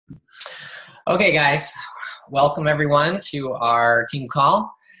Okay, guys, welcome everyone to our team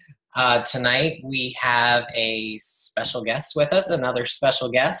call. Tonight we have a special guest with us, another special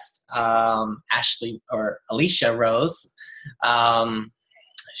guest, Alesha Rose.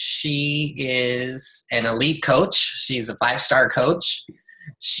 She is an elite coach. She's a 5-star coach.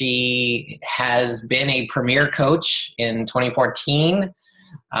 She has been a premier coach in 2014.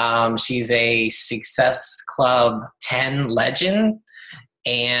 She's a Success Club 10 legend.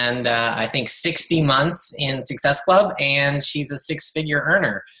 And I think 60 months in Success Club, and she's a 6-figure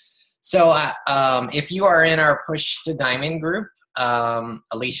earner. So if you are in our Push to Diamond group,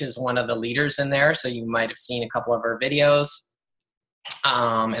 Alesha is one of the leaders in there, so you might have seen a couple of her videos.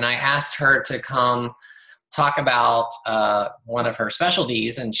 And I asked her to come talk about one of her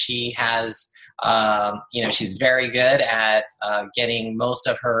specialties, and she has, she's very good at getting most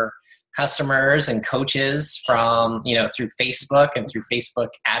of her customers and coaches from, through Facebook and through Facebook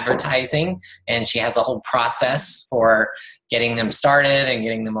advertising. And she has a whole process for getting them started and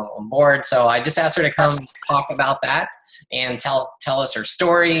getting them on board. So I just asked her to come talk about that and tell us her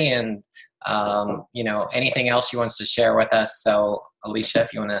story and, anything else she wants to share with us. So Alesha,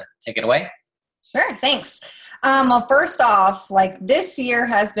 if you want to take it away. Sure. Thanks. Well, first off, this year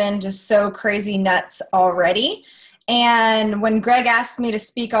has been just so crazy nuts already. And when Greg asked me to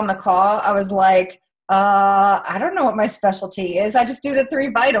speak on the call, I was like, I don't know what my specialty is. I just do the 3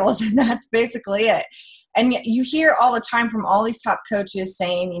 vitals, and that's basically it. And you hear all the time from all these top coaches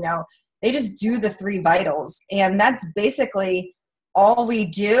saying, they just do the 3 vitals. And that's basically all we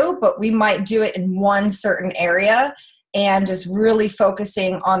do, but we might do it in one certain area and just really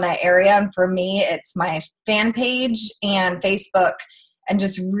focusing on that area. And for me, it's my fan page and Facebook, and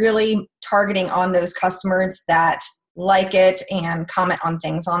just really targeting on those customers that like it and comment on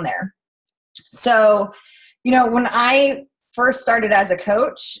things on there. So, when I first started as a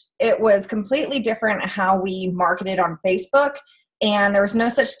coach, it was completely different how we marketed on Facebook. And there was no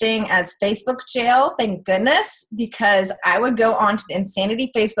such thing as Facebook jail, thank goodness, because I would go onto the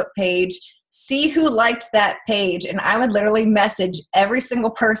Insanity Facebook page, see who liked that page, and I would literally message every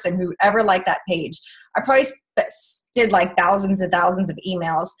single person who ever liked that page. I probably did thousands and thousands of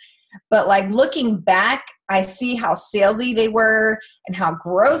emails. But looking back, I see how salesy they were and how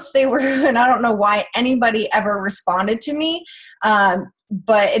gross they were. And I don't know why anybody ever responded to me.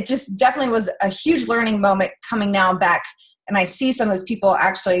 But it just definitely was a huge learning moment coming now back. And I see some of those people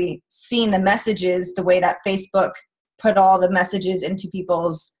actually seeing the messages the way that Facebook put all the messages into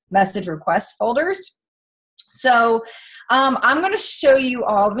people's message request folders. So I'm going to show you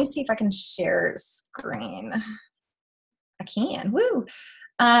all. Let me see if I can share screen. I can. Woo.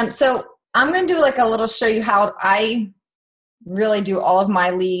 So I'm going to do a little show you how I really do all of my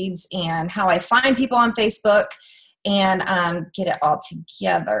leads and how I find people on Facebook and get it all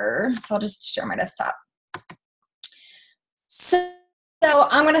together. So I'll just share my desktop. So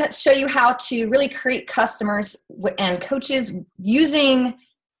I'm going to show you how to really create customers and coaches using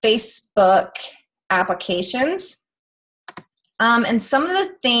Facebook applications. And some of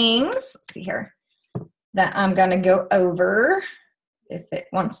the things, let's see here, that I'm going to go over. If it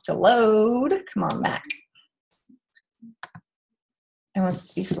wants to load, come on back. It wants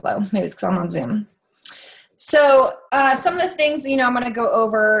to be slow. Maybe it's because I'm on Zoom. So some of the things, I'm going to go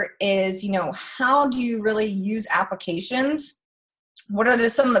over is, how do you really use applications? What are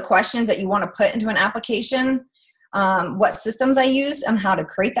some of the questions that you want to put into an application? What systems I use and how to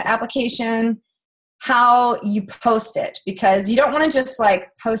create the application? How you post it, because you don't want to just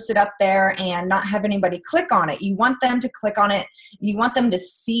post it up there and not have anybody click on it. You want them to click on it. You want them to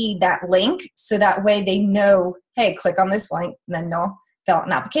see that link so that way they know, hey, click on this link, and then they'll fill out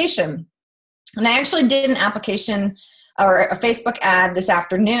an application. And I actually did an application or a Facebook ad this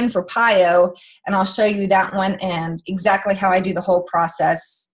afternoon for Pio, and I'll show you that one and exactly how I do the whole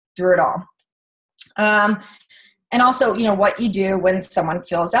process through it all. And also, what you do when someone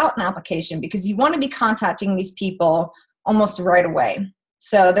fills out an application, because you want to be contacting these people almost right away.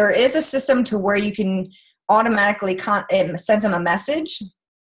 So there is a system to where you can automatically send them a message,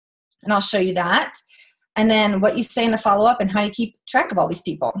 and I'll show you that. And then what you say in the follow-up and how you keep track of all these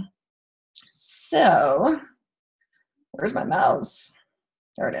people. So where's my mouse?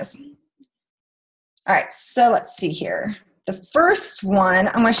 There it is. All right, so let's see here. The first one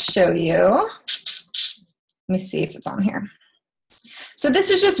I'm going to show you. Let me see if it's on here. So this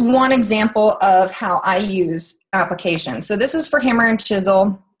is just one example of how I use applications. So this is for hammer and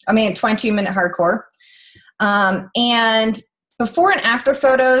chisel. 22-minute hardcore. And before and after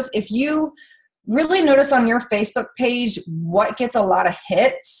photos, if you really notice on your Facebook page what gets a lot of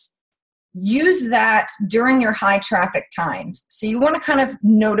hits, use that during your high traffic times. So you want to kind of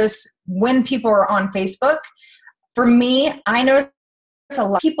notice when people are on Facebook. For me, I notice a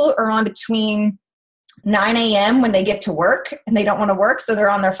lot of people are on between 9 a.m. when they get to work and they don't want to work, so they're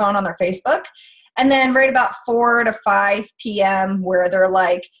on their phone on their Facebook. And then right about 4 to 5 p.m. where they're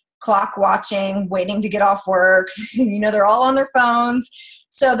like clock watching, waiting to get off work. They're all on their phones.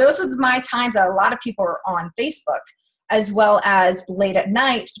 So those are my times that a lot of people are on Facebook, as well as late at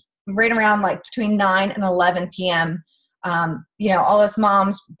night, right around like between 9 and 11 p.m. All us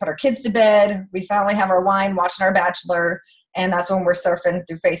moms put our kids to bed. We finally have our wine, watching our Bachelor, and that's when we're surfing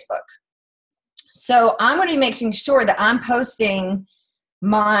through Facebook. So I'm going to be making sure that I'm posting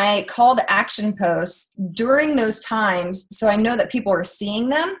my call to action posts during those times so I know that people are seeing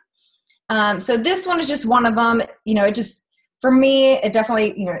them. So this one is just one of them. For me, it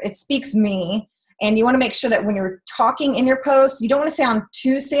definitely, it speaks me. And you want to make sure that when you're talking in your posts, you don't want to sound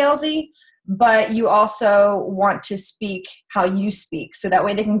too salesy, but you also want to speak how you speak. So that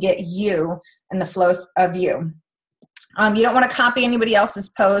way they can get you and the flow of you. You don't want to copy anybody else's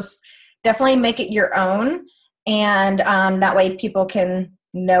posts. Definitely make it your own. And that way people can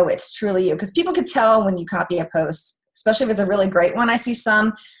know it's truly you. Because people can tell when you copy a post, especially if it's a really great one. I see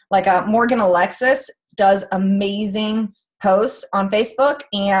some, like Morgan Alexis does amazing posts on Facebook,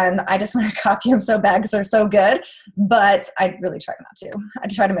 and I just want to copy them so bad because they're so good. But I really try not to. I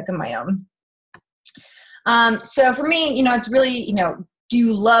try to make them my own. So for me, it's really, do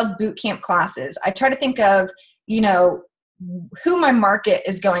you love boot camp classes? I try to think of, who my market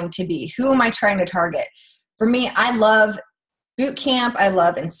is going to be. Who am I trying to target? For me, I love boot camp. I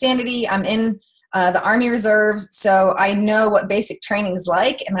love Insanity. I'm in the Army Reserves, so I know what basic training is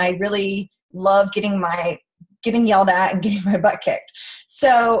like, and I really love getting yelled at and getting my butt kicked.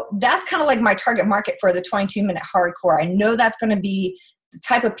 So that's kind of like my target market for the 22-minute hardcore. I know that's going to be the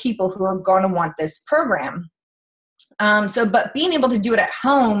type of people who are going to want this program. But being able to do it at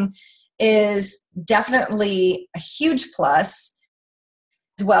home is definitely a huge plus,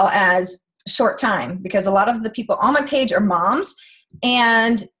 as well as short time, because a lot of the people on my page are moms,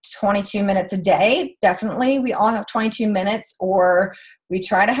 and 22 minutes a day, definitely. We all have 22 minutes, or we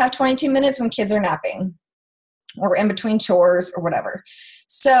try to have 22 minutes when kids are napping or in between chores or whatever.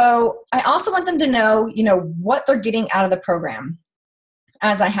 So I also want them to know, what they're getting out of the program,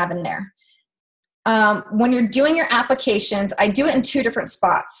 as I have in there. When you're doing your applications, I do it in 2 different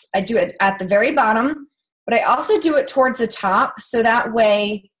spots. I do it at the very bottom, but I also do it towards the top. So that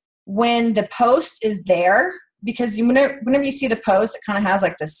way, when the post is there, because whenever you see the post, it kind of has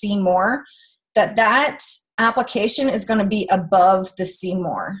like the see more, that application is going to be above the see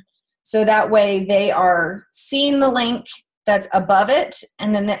more. So that way they are seeing the link that's above it.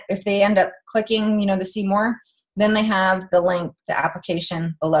 And then if they end up clicking, the see more, then they have the link, the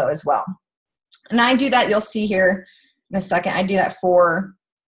application below as well. And I do that, you'll see here in a second, I do that for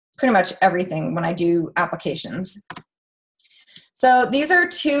pretty much everything when I do applications. So these are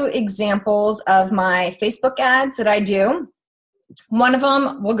 2 examples of my Facebook ads that I do. One of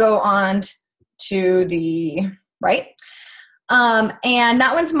them will go on to the right. And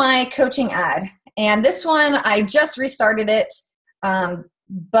that one's my coaching ad. And this one, I just restarted it,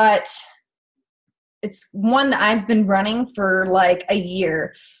 but it's one that I've been running for like a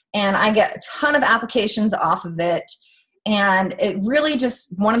year. And I get a ton of applications off of it. And it really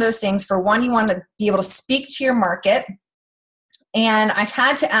just one of those things. For one, you want to be able to speak to your market. And I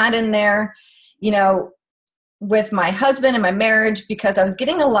had to add in there, with my husband and my marriage, because I was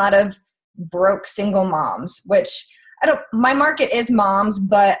getting a lot of broke single moms, which my market is moms,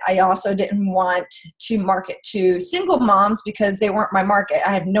 but I also didn't want to market to single moms because they weren't my market.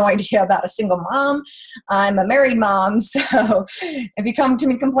 I had no idea about a single mom. I'm a married mom. So if you come to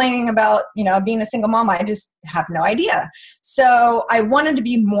me complaining about, being a single mom, I just have no idea. So I wanted to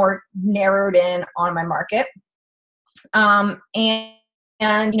be more narrowed in on my market. And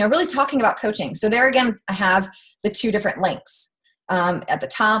really talking about coaching. So there again, I have the 2 different links at the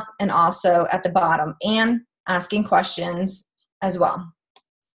top and also at the bottom, and asking questions as well.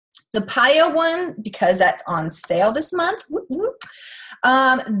 The PIO one, because that's on sale this month,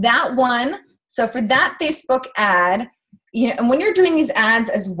 that one, so for that Facebook ad, and when you're doing these ads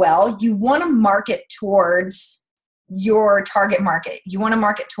as well, you want to market towards your target market. You want to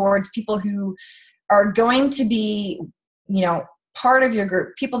market towards people who are going to be, part of your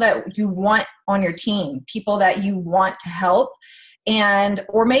group, people that you want on your team, people that you want to help,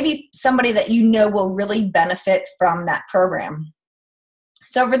 or maybe somebody that will really benefit from that program.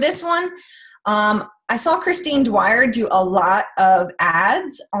 So for this one, I saw Christine Dwyer do a lot of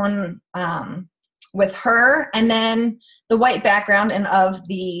ads on with her, and then the white background and of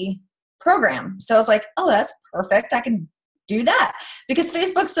the program. So I was like, oh, that's perfect. I can do that, because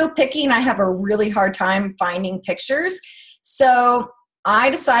Facebook's so picky and I have a really hard time finding pictures. So I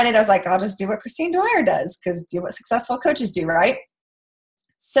decided, I was like, I'll just do what Christine Dwyer does, because do what successful coaches do, right?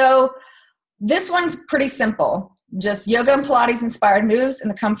 So this one's pretty simple. Just yoga and Pilates inspired moves in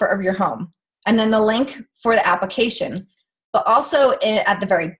the comfort of your home. And then the link for the application. But also at the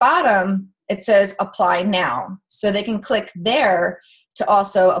very bottom, it says apply now. So they can click there to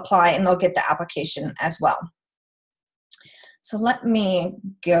also apply, and they'll get the application as well. So let me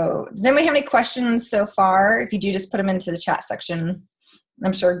go. Does anybody have any questions so far? If you do, just put them into the chat section.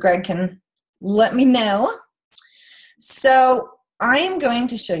 I'm sure Greg can let me know. So I am going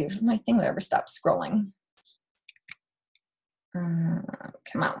to show you, if my thing would ever stop scrolling.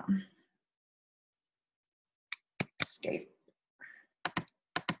 Come on. Escape.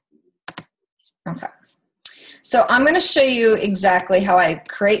 Okay. So I'm going to show you exactly how I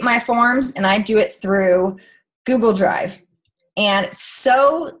create my forms, and I do it through Google Drive. And it's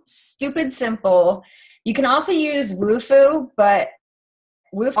so stupid simple. You can also use Wufoo, but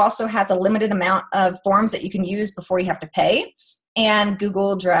Wufoo also has a limited amount of forms that you can use before you have to pay. And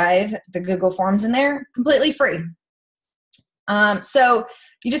Google Drive, the Google Forms in there, completely free. So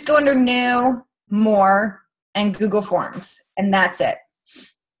you just go under New, More, and Google Forms, and that's it.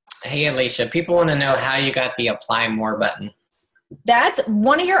 Hey, Alesha, people want to know how you got the Apply More button. That's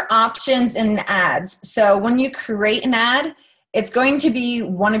one of your options in the ads. So when you create an ad, it's going to be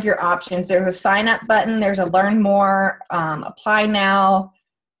one of your options. There's a sign up button. There's a learn more, apply now.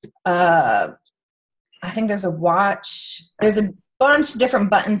 I think there's a watch. There's a bunch of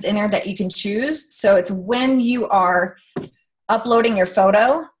different buttons in there that you can choose. So it's when you are uploading your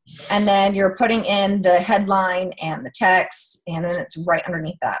photo, and then you're putting in the headline and the text, and then it's right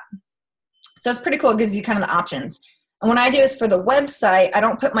underneath that. So it's pretty cool. It gives you kind of the options. And what I do is for the website, I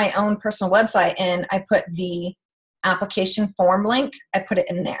don't put my own personal website in. I put the application form link. I put it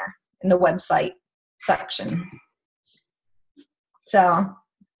in there in the website section. So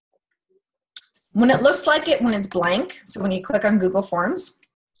when it looks like it, when it's blank, so when you click on Google Forms,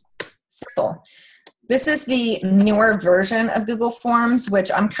 simple. This is the newer version of Google Forms, which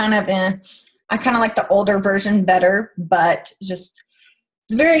I kind of like the older version better, but just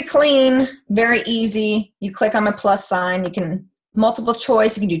it's very clean, very easy. You click on the plus sign. You can multiple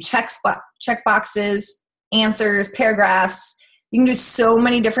choice. You can do check boxes, answers, paragraphs. You can do so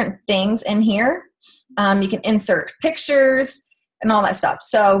many different things in here. You can insert pictures and all that stuff.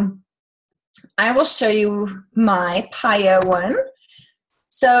 So I will show you my PIO one.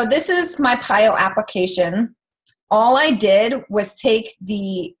 So this is my PIO application. All I did was take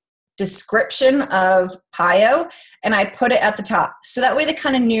the description of PIO and I put it at the top. So that way they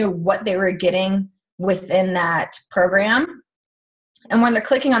kind of knew what they were getting within that program. And when they're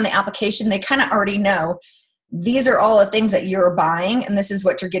clicking on the application, they kind of already know these are all the things that you're buying and this is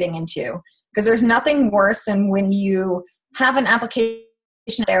what you're getting into. Because there's nothing worse than when you have an application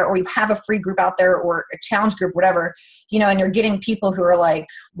there, or you have a free group out there, or a challenge group, whatever, and you're getting people who are like,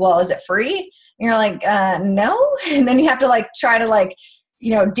 well, is it free? And you're like, no. And then you have to try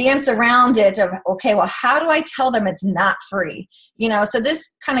to dance around it of, okay, well, how do I tell them it's not free? So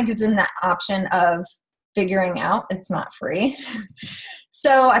this kind of gives them that option of figuring out it's not free.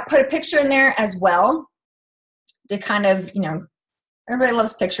 So I put a picture in there as well to kind of, everybody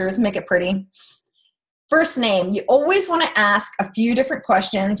loves pictures, make it pretty. First name, you always want to ask a few different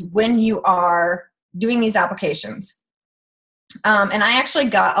questions when you are doing these applications. And I actually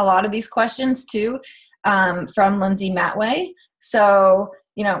got a lot of these questions too from Lindsay Matway. So,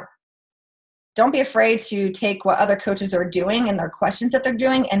 don't be afraid to take what other coaches are doing and their questions that they're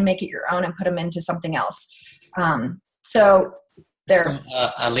doing and make it your own and put them into something else. So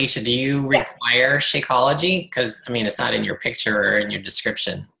Alesha, do you require Shakeology? Because, it's not in your picture or in your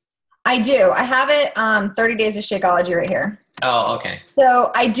description. I do. I have it 30 days of Shakeology right here. Oh, okay.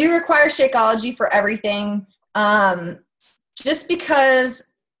 So I do require Shakeology for everything. Just because,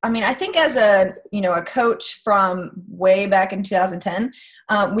 I think as a coach from way back in 2010,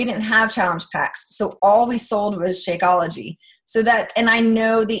 we didn't have challenge packs. So all we sold was Shakeology. And I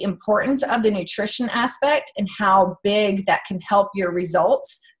know the importance of the nutrition aspect and how big that can help your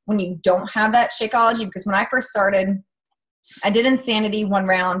results when you don't have that Shakeology. Because when I first started, I did Insanity one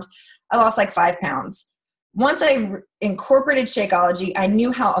round. I lost 5 pounds. Once I incorporated Shakeology, I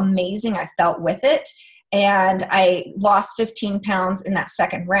knew how amazing I felt with it. And I lost 15 pounds in that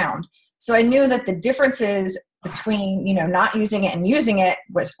second round. So I knew that the differences between, not using it and using it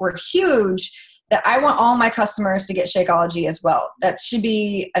were huge, that I want all my customers to get Shakeology as well. That should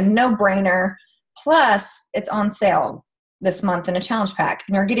be a no-brainer. Plus, it's on sale. this month in a challenge pack.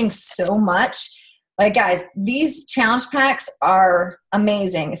 And you're getting so much. Like, guys, these challenge packs are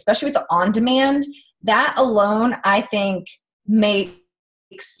amazing, especially with the on-demand. That alone, I think,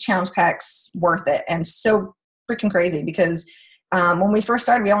 makes challenge packs worth it, and so freaking crazy because when we first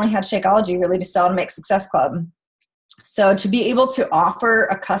started, we only had Shakeology really to sell and make Success Club. So to be able to offer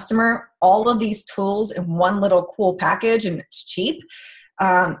a customer all of these tools in one little cool package and it's cheap,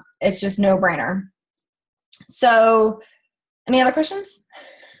 it's just no brainer. So any other questions?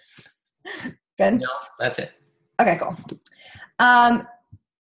 Good. No, that's it. Okay, cool.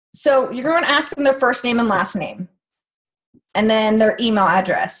 So you're going to ask them their first name and last name and then their email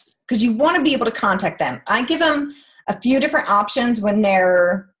address because you want to be able to contact them. I give them a few different options when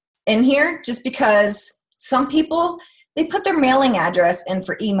they're in here just because some people, they put their mailing address in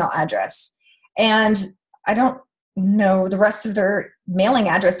for email address. And I don't know the rest of their mailing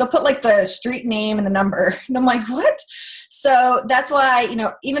address. They'll put like the street name and the number. And I'm like, what? So that's why,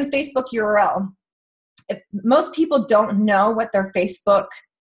 even Facebook URL, if most people don't know what their Facebook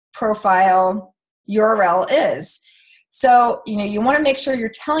profile URL is. So, you want to make sure you're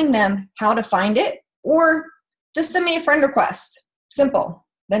telling them how to find it, or just send me a friend request. Simple.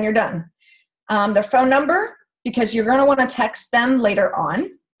 Then you're done. Their phone number, because you're going to want to text them later on.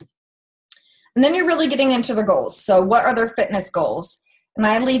 And then you're really getting into their goals. So what are their fitness goals? And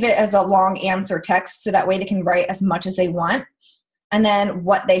I leave it as a long answer text so that way they can write as much as they want. And then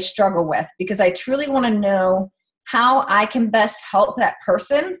what they struggle with, because I truly want to know how I can best help that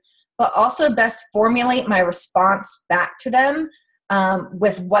person, but also best formulate my response back to them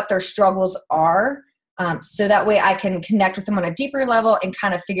with what their struggles are. So that way I can connect with them on a deeper level and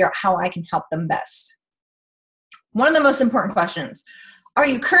kind of figure out how I can help them best. One of the most important questions, are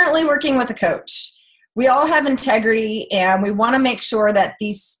you currently working with a coach? We all have integrity and we want to make sure that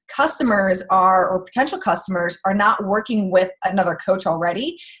these customers or potential customers are not working with another coach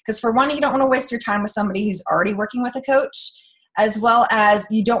already. Because for one, you don't want to waste your time with somebody who's already working with a coach, as well as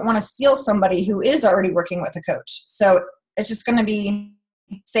you don't want to steal somebody who is already working with a coach. So it's just going to be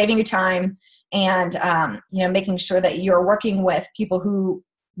saving you time and making sure that you're working with people who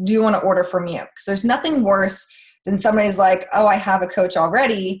do want to order from you. Because there's nothing worse than somebody's like, oh, I have a coach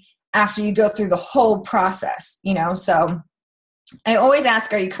already, after you go through the whole process, So I always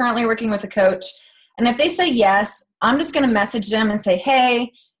ask, are you currently working with a coach? And if they say yes, I'm just going to message them and say,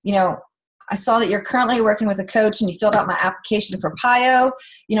 hey, I saw that you're currently working with a coach and you filled out my application for PIO.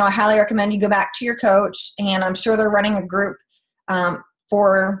 I highly recommend you go back to your coach, and I'm sure they're running a group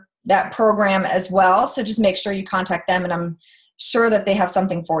for that program as well. So just make sure you contact them, and I'm sure that they have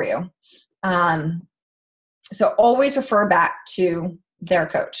something for you. So always refer back to their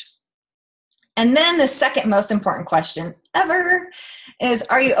coach. And then the second most important question ever is,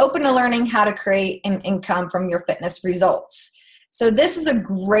 are you open to learning how to create an income from your fitness results? So this is a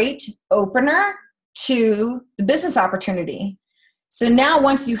great opener to the business opportunity. So now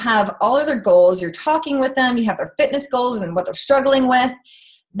once you have all of their goals, you're talking with them, you have their fitness goals and what they're struggling with.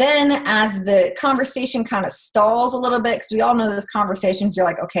 Then as the conversation kind of stalls a little bit, because we all know those conversations, you're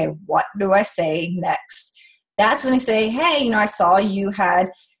like, okay, what do I say next? That's when you say, hey, I saw you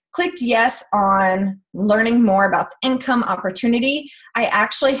had clicked yes on learning more about the income opportunity. I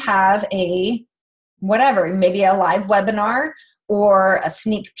actually have maybe a live webinar or a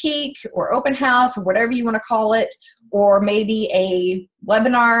sneak peek or open house or whatever you want to call it, or maybe a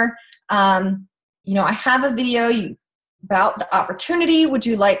webinar. I have a video about the opportunity. Would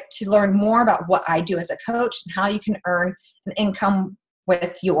you like to learn more about what I do as a coach and how you can earn an income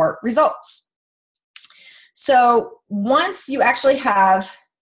with your results? So once you actually have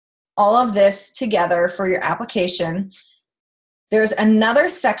all of this together for your application, there's another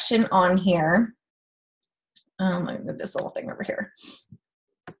section on here. Let me move this little thing over here.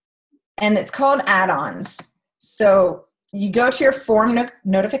 And it's called add-ons. So you go to your form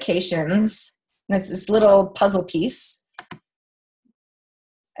notifications, and it's this little puzzle piece.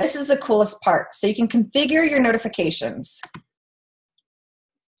 This is the coolest part. So you can configure your notifications.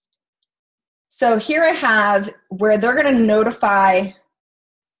 So here I have where they're going to notify,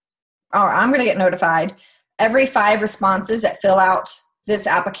 or I'm going to get notified every 5 responses that fill out this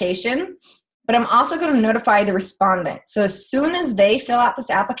application, but I'm also going to notify the respondent. So as soon as they fill out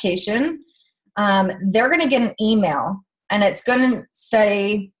this application, they're going to get an email, and it's going to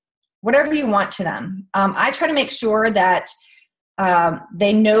say whatever you want to them. I try to make sure that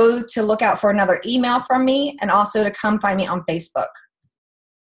they know to look out for another email from me, and also to come find me on Facebook.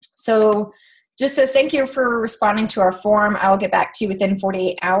 So just says, thank you for responding to our form. I will get back to you within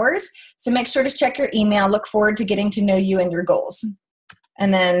 48 hours. So make sure to check your email. Look forward to getting to know you and your goals.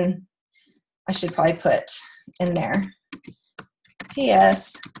 And then I should probably put in there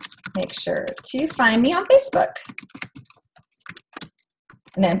P.S. Make sure to find me on Facebook.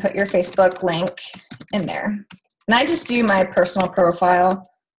 And then put your Facebook link in there. And I just do my personal profile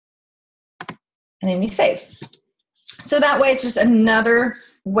and then you save. So that way it's just another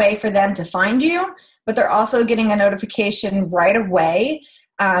way for them to find you, but they're also getting a notification right away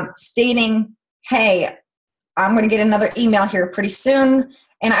stating, hey, I'm going to get another email here pretty soon.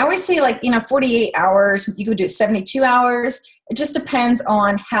 And I always say 48 hours, you could do 72 hours. It just depends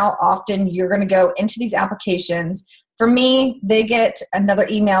on how often you're going to go into these applications. For me, they get another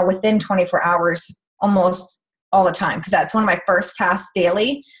email within 24 hours almost all the time because that's one of my first tasks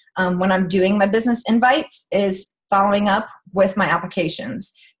daily when I'm doing my business invites is following up with my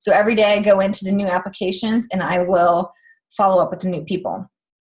applications. So every day I go into the new applications and I will follow up with the new people.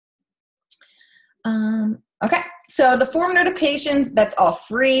 Okay, so the form notifications, that's all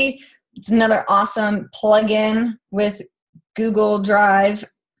free. It's another awesome plugin with Google Drive.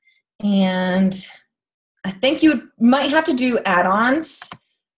 And I think you might have to do add-ons.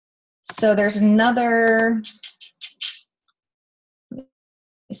 So there's another, let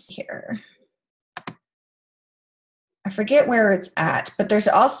me see here. I forget where it's at, but there's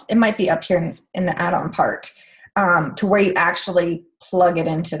also, it might be up here in the add-on part to where you actually plug it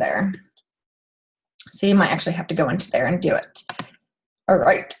into there. So you might actually have to go into there and do it. All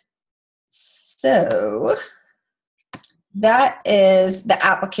right. So that is the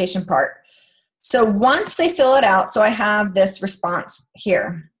application part. So once they fill it out, so I have this response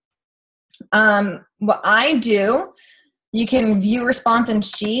here. What I do, you can view response in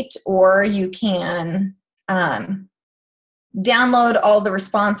sheet or you can download all the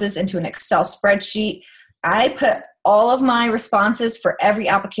responses into an Excel spreadsheet. I put all of my responses for every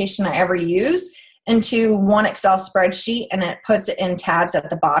application I ever use into one Excel spreadsheet and it puts it in tabs at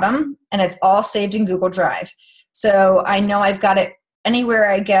the bottom and it's all saved in Google Drive. So I know I've got it anywhere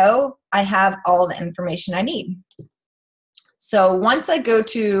I go, I have all the information I need. So once I go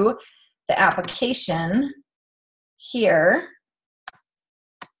to the application here,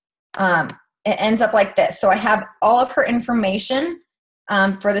 it ends up like this. So I have all of her information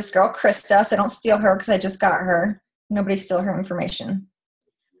for this girl, Krista, so I don't steal her because I just got her. Nobody steal her information.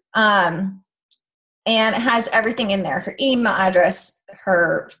 And it has everything in there, her email address,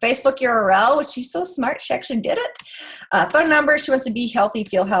 her Facebook URL, which she's so smart, she actually did it. Phone number, she wants to be healthy,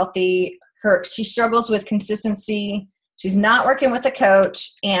 feel healthy. She struggles with consistency. She's not working with a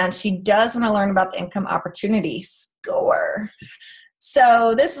coach, and she does want to learn about the income opportunity score.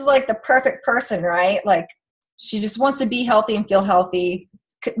 So this is like the perfect person, right? Like she just wants to be healthy and feel healthy.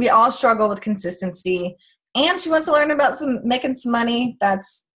 We all struggle with consistency, and she wants to learn about making some money.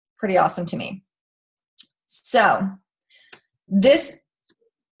 That's pretty awesome to me. So this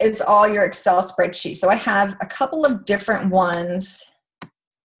is all your Excel spreadsheet. So I have a couple of different ones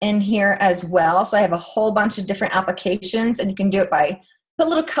in here as well. So I have a whole bunch of different applications, and you can do it by put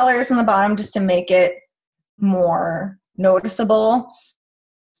little colors on the bottom just to make it more noticeable.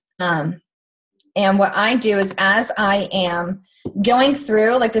 And what I do is as I am going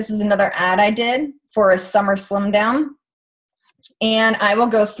through, like this is another ad I did for a summer slim down, and I will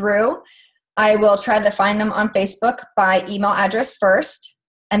go through. I will try to find them on Facebook by email address first,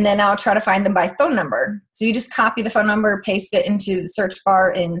 and then I'll try to find them by phone number. So you just copy the phone number, paste it into the search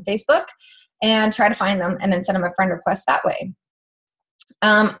bar in Facebook, and try to find them, and then send them a friend request that way.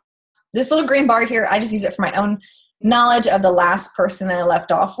 This little green bar here, I just use it for my own knowledge of the last person I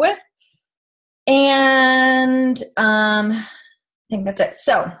left off with. And I think that's it.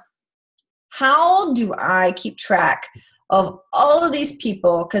 So how do I keep track of all of these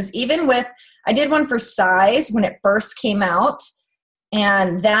people? Because even with, I did one for size when it first came out,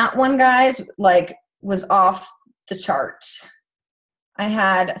 and that one, guys, like was off the chart. I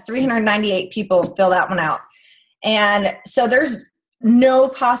had 398 people fill that one out. And so there's no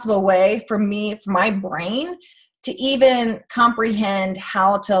possible way for me, for my brain, to even comprehend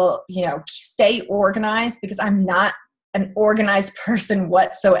how to, stay organized, because I'm not an organized person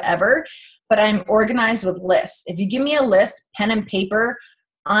whatsoever, but I'm organized with lists. If you give me a list, pen and paper,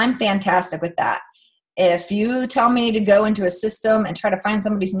 I'm fantastic with that. If you tell me to go into a system and try to find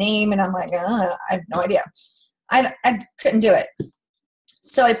somebody's name and I'm like, I have no idea, I couldn't do it.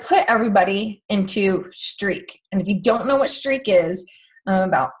 So I put everybody into Streak. And if you don't know what Streak is, I'm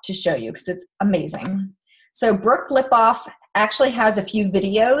about to show you because it's amazing. So Brooke Lipoff actually has a few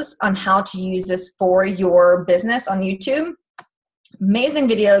videos on how to use this for your business on YouTube. Amazing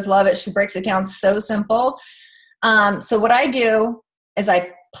videos, love it. She breaks it down so simple. So what I do is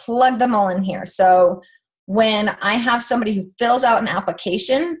I plug them all in here. So when I have somebody who fills out an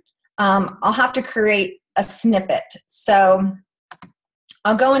application, I'll have to create a snippet. So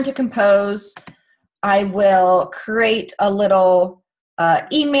I'll go into Compose. I will create a little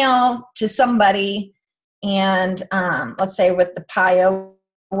email to somebody, and let's say with the PIO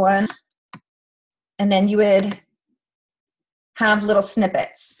one, and then you would have little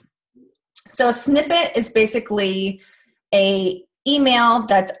snippets. So a snippet is basically a email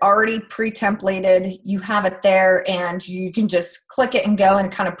that's already pre-templated. You have it there and you can just click it and go, and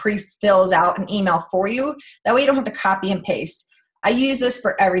it kind of pre-fills out an email for you. That way you don't have to copy and paste. I use this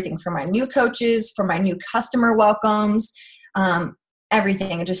for everything, for my new coaches, for my new customer welcomes,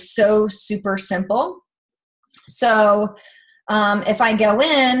 everything. It's just so super simple. So if I go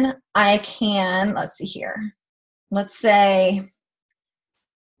in, I can, let's see here. Let's say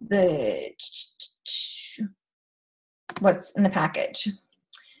what's in the package.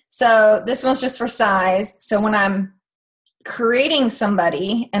 So this one's just for size. So when I'm creating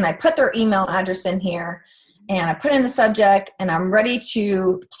somebody and I put their email address in here and I put in the subject and I'm ready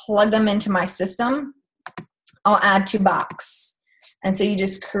to plug them into my system, I'll add to box. And so you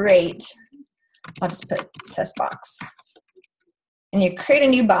just create, I'll just put test box. And you create a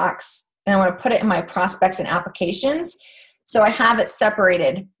new box, and I want to put it in my prospects and applications. So I have it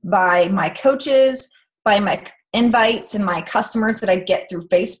separated by my coaches, by my invites and my customers that I get through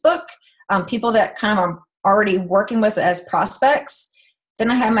Facebook, people that kind of I'm already working with as prospects.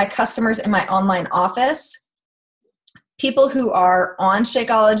 Then I have my customers in my online office, people who are on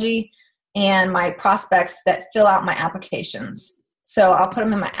Shakeology, and my prospects that fill out my applications. So I'll put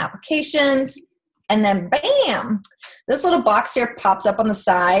them in my applications, and then bam, this little box here pops up on the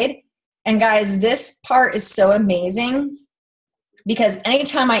side. And guys, this part is so amazing because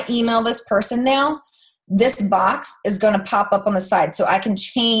anytime I email this person now, this box is going to pop up on the side. So I can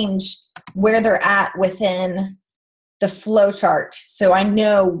change where they're at within the flow chart. So I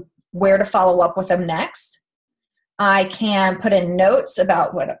know where to follow up with them next. I can put in notes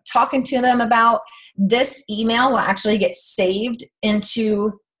about what I'm talking to them about. This email will actually get saved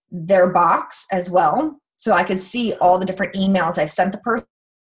into their box as well. So I can see all the different emails I've sent the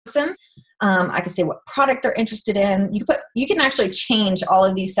person. I can say what product they're interested in. You can actually change all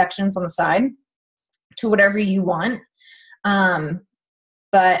of these sections on the side to whatever you want. And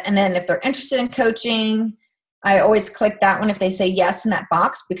then if they're interested in coaching, I always click that one if they say yes in that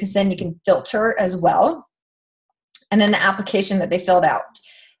box, because then you can filter as well. And then the application that they filled out,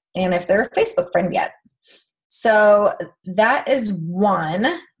 and if they're a Facebook friend yet. So that is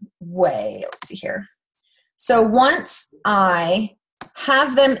one way. Let's see here. So once I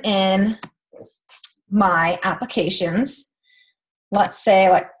have them in my applications, let's say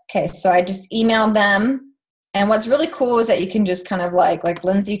okay, so I just emailed them. And what's really cool is that you can just kind of like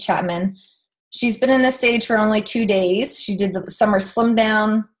Lindsay Chapman. She's been in this stage for only 2 days. She did the summer slim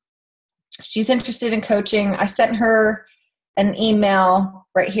down. She's interested in coaching. I sent her an email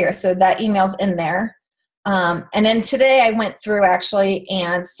right here. So that email's in there. And then today I went through actually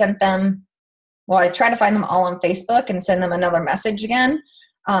and sent them, well, I tried to find them all on Facebook and send them another message again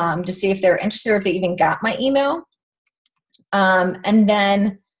to see if they're interested or if they even got my email. And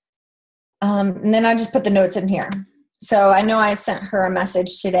then I just put the notes in here. So I know I sent her a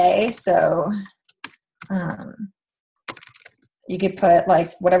message today. So you could put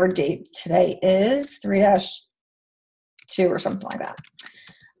like whatever date today is, 3-2 or something like that.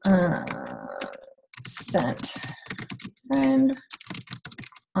 Sent friend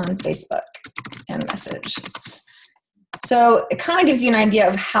on Facebook and message. So it kind of gives you an idea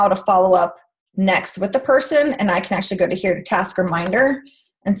of how to follow up next with the person. And I can actually go to here to task reminder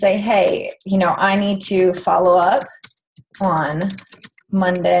and say, hey, I need to follow up on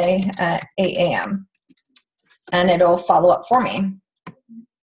Monday at 8 a.m. And it'll follow up for me,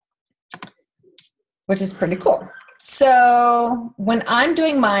 which is pretty cool. So when I'm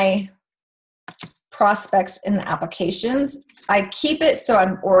doing my prospects in the applications, I keep it so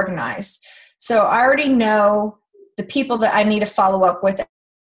I'm organized. So I already know the people that I need to follow up with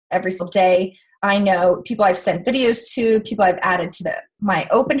every single day. I know people I've sent videos to, people I've added to my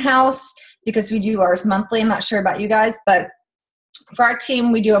open house, because we do ours monthly. I'm not sure about you guys, but for our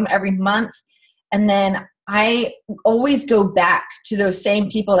team, we do them every month. And then I always go back to those same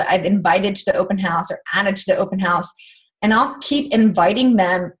people that I've invited to the open house or added to the open house. And I'll keep inviting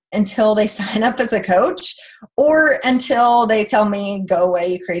them until they sign up as a coach or until they tell me, go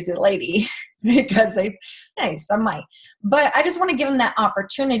away, you crazy lady, because some might. But I just want to give them that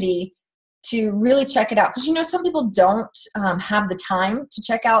opportunity to really check it out. Because, some people don't have the time to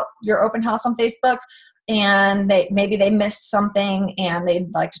check out your open house on Facebook, and maybe they missed something and they'd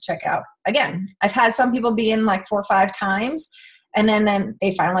like to check out. Again, I've had some people be in like 4 or 5 times, and then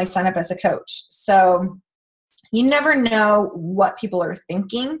they finally sign up as a coach. So You never know what people are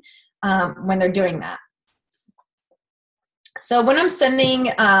thinking when they're doing that. So when I'm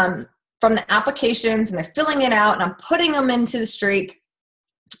sending from the applications and they're filling it out and I'm putting them into the streak,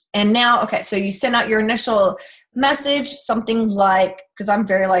 and now, okay, so you send out your initial message, something like, because I'm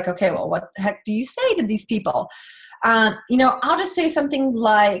very like, okay, well, what the heck do you say to these people? I'll just say something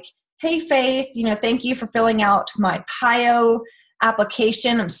like, hey, Faith, thank you for filling out my PIO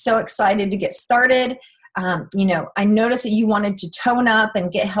application. I'm so excited to get started. I noticed that you wanted to tone up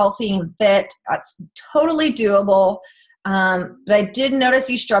and get healthy and fit. That's totally doable. But I did notice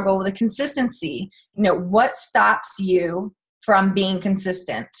you struggle with the consistency. What stops you from being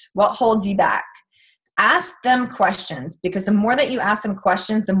consistent? What holds you back? Ask them questions, because the more that you ask them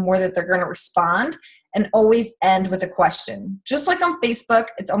questions, the more that they're going to respond, and always end with a question. Just like on Facebook,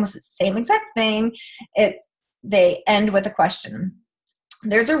 it's almost the same exact thing. They end with a question.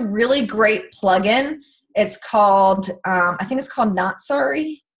 There's a really great plugin. It's called, I think it's called Not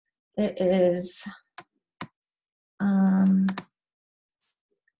Sorry. It is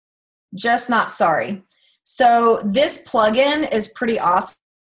Just Not Sorry. So this plugin is pretty awesome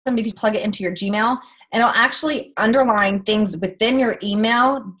because you plug it into your Gmail, and it'll actually underline things within your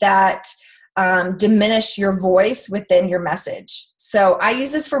email that diminish your voice within your message. So I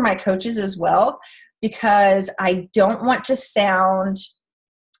use this for my coaches as well, because I don't want to sound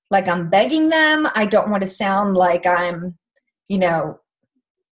like I'm begging them. I don't want to sound like I'm,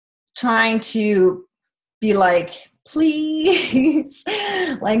 trying to be like, please,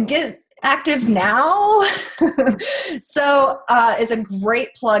 like, get active now. So it's a great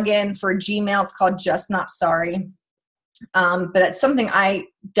plugin for Gmail. It's called Just Not Sorry. But it's something I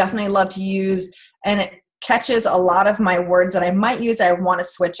definitely love to use, and it catches a lot of my words that I might use. I want to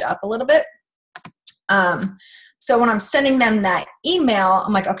switch up a little bit. So when I'm sending them that email,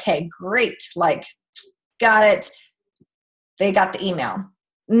 I'm like, okay, great. Like, got it. They got the email.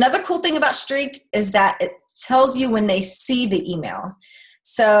 Another cool thing about Streak is that it tells you when they see the email.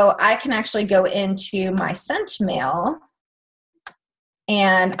 So I can actually go into my sent mail,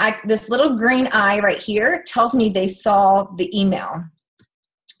 and this little green eye right here tells me they saw the email.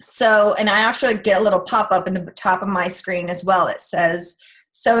 So, and I actually get a little pop-up in the top of my screen as well. It says,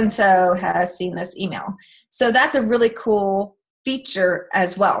 so-and-so has seen this email. So that's a really cool feature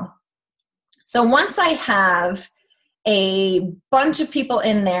as well. So once I have a bunch of people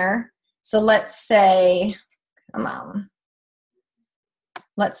in there, so let's say I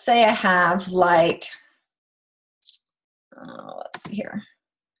have like, let's see here,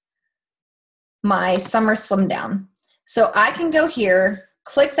 my summer slim down. So I can go here,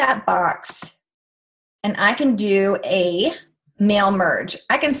 click that box, and I can do a mail merge.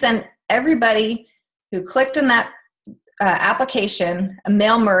 I can send everybody who clicked on that application a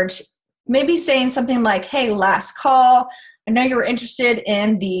mail merge, maybe saying something like, hey, last call, I know you were interested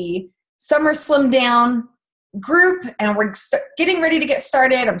in the summer slim down group, and we're getting ready to get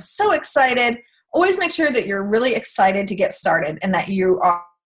started. I'm so excited. Always make sure that you're really excited to get started and that you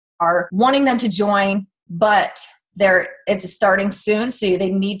are wanting them to join, but it's starting soon, so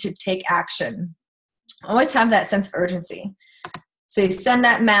they need to take action. Always have that sense of urgency. So you send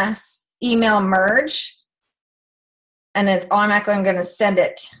that mass email merge, and it's automatically, I'm going to send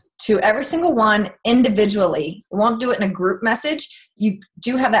it to every single one individually. It won't do it in a group message. You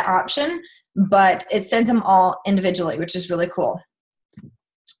do have that option, but it sends them all individually, which is really cool.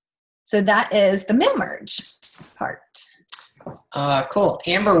 So that is the mail merge part. Cool.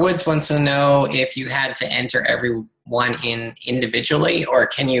 Amber Woods wants to know if you had to enter everyone in individually, or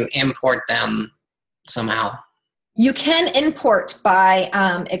can you import them somehow? You can import by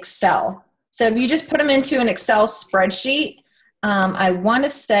Excel. So if you just put them into an Excel spreadsheet, I want to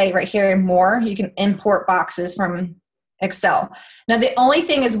say right here in more, you can import boxes from Excel. Now, the only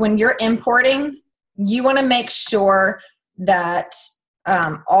thing is when you're importing, you want to make sure that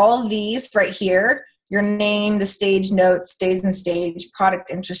all these right here, your name, the stage notes, days and stage, product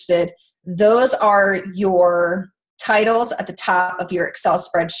interested, those are your titles at the top of your Excel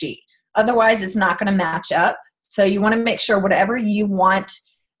spreadsheet. Otherwise, it's not going to match up. So you want to make sure whatever you want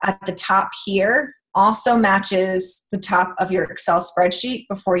at the top here also matches the top of your Excel spreadsheet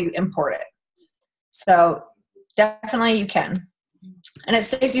before you import it. So definitely you can. And it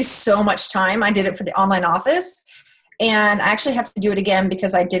saves you so much time. I did it for the online office, and I actually have to do it again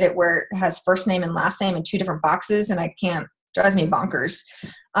because I did it where it has first name and last name in two different boxes, and I can't, drives me bonkers.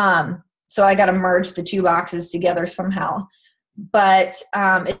 So I got to merge the two boxes together somehow. But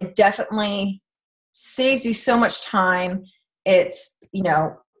it definitely saves you so much time. It's,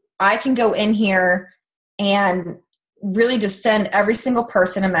 I can go in here and really just send every single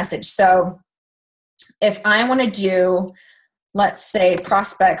person a message. So if I want to do, let's say,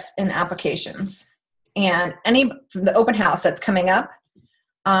 prospects and applications, and any from the open house that's coming up,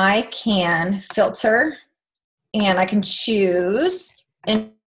 I can filter and I can choose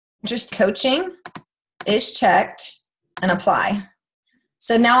interest coaching is checked and apply.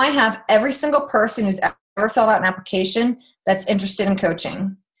 So now I have every single person who's ever filled out an application that's interested in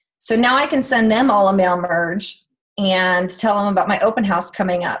coaching. So now I can send them all a mail merge and tell them about my open house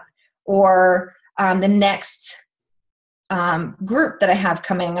coming up, or the next group that I have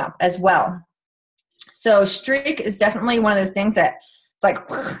coming up as well. So Streak is definitely one of those things that like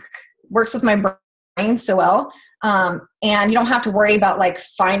works with my brain so well. And you don't have to worry about like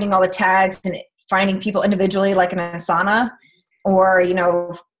finding all the tags and finding people individually like in Asana, or, you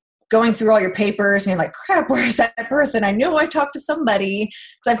know, going through all your papers and you're like, crap, where's that person? I know I talked to somebody.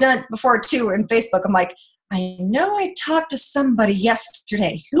 Because I've done it before too in Facebook. I'm like, I know I talked to somebody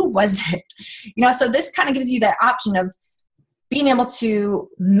yesterday. Who was it? You know, so this kind of gives you that option of being able to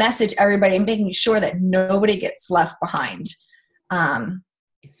message everybody and making sure that nobody gets left behind. Was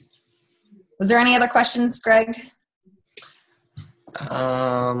there any other questions, Greg?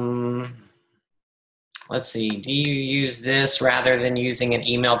 Let's see. Do you use this rather than using an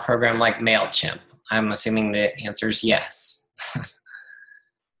email program like MailChimp? I'm assuming the answer is yes.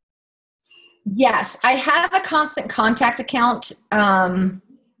 Yes, I have a constant contact account. I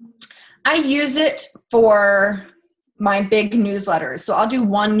use it for my big newsletters. So I'll do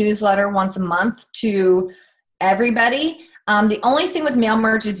one newsletter once a month to everybody. The only thing with mail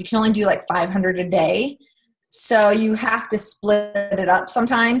merge is you can only do like 500 a day. So you have to split it up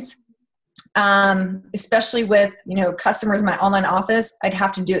sometimes. Especially with, you know, customers in my online office, I'd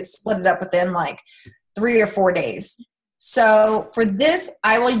have to do it, split it up within like 3 or 4 days. So for this,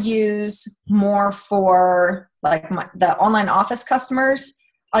 I will use more for like the online office customers.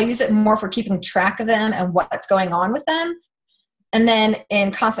 I'll use it more for keeping track of them and what's going on with them. And then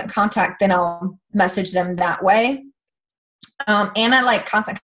in constant contact, then I'll message them that way. And I like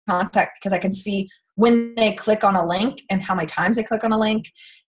constant contact because I can see when they click on a link and how many times they click on a link.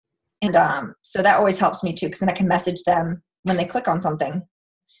 And so that always helps me too, because then I can message them when they click on something.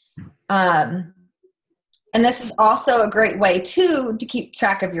 And this is also a great way too to keep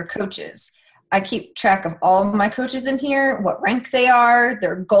track of your coaches. I keep track of all of my coaches in here, what rank they are,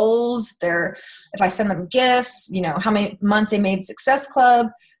 their goals, if I send them gifts, you know, how many months they made Success Club.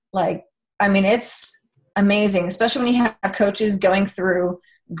 Like, I mean, it's amazing, especially when you have coaches going through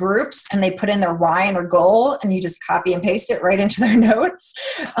groups and they put in their why and their goal and you just copy and paste it right into their notes.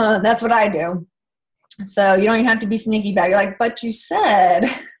 That's what I do. So you don't even have to be sneaky about it. You're like, but you said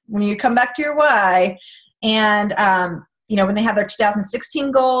when you come back to your why. And, you know, when they have their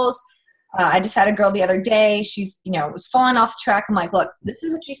 2016 goals, I just had a girl the other day, she's, you know, was falling off track. I'm like, look, this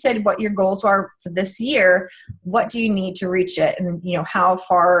is what you said, what your goals are for this year. What do you need to reach it? And, you know, how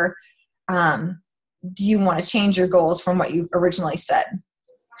far do you want to change your goals from what you originally said?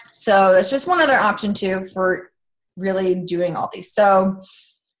 So it's just one other option too for really doing all these. So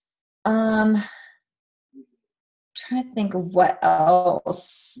trying to think of what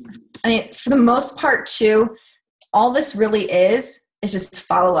else. I mean, for the most part too, all this really is just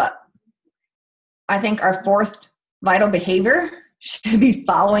follow up. I think our fourth vital behavior should be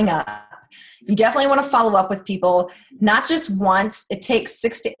following up. You definitely want to follow up with people, not just once. It takes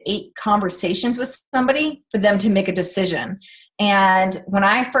 6 to 8 conversations with somebody for them to make a decision. And when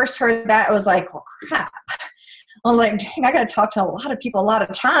I first heard that, I was like, well, crap. I was like, dang, I got to talk to a lot of people a lot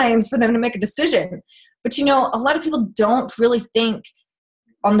of times for them to make a decision. But, you know, a lot of people don't really think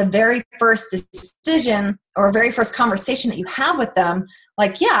on the very first decision or very first conversation that you have with them,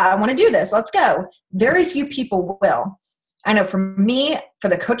 like, yeah, I want to do this. Let's go. Very few people will. I know for me, for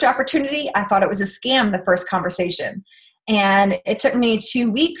the coach opportunity, I thought it was a scam the first conversation. And it took me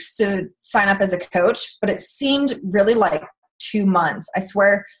 2 weeks to sign up as a coach, but it seemed really like 2 months. I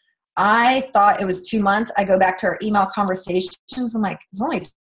swear, I thought it was 2 months. I go back to our email conversations. I'm like, it was only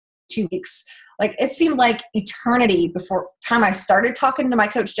 2 weeks. Like, it seemed like eternity before time I started talking to my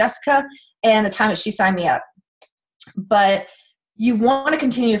coach, Jessica, and the time that she signed me up. But you want to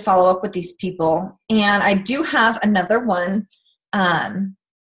continue to follow up with these people. And I do have another one, a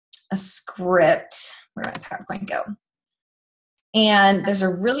script. Where did my PowerPoint go? And there's a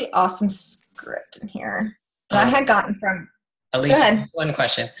really awesome script in here that I had gotten from Alesha, one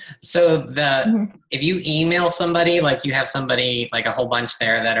question. So if you email somebody, like you have somebody, like a whole bunch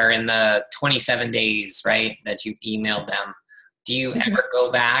there that are in the 27 days, right, that you emailed them, do you ever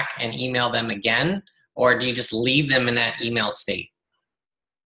go back and email them again? Or do you just leave them in that email state?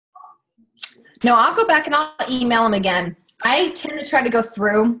 No, I'll go back and I'll email them again. I tend to try to go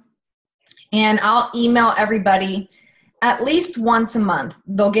through And I'll email everybody at least once a month.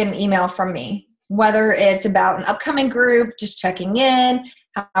 They'll get an email from me, whether it's about an upcoming group, just checking in.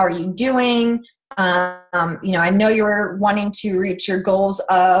 How are you doing? I know you're wanting to reach your goals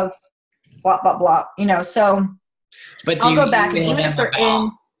of blah, blah, blah, so But I'll go back, and even if they're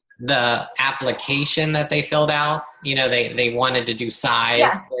in the application that they filled out, they wanted to do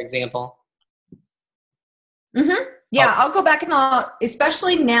size, for example. Mm-hmm. Yeah, I'll go back and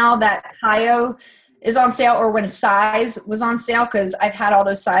especially now that Kayo is on sale, or when size was on sale, because I've had all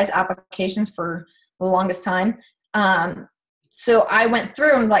those size applications for the longest time. So I went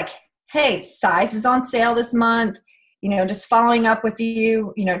through and like, hey, size is on sale this month, just following up with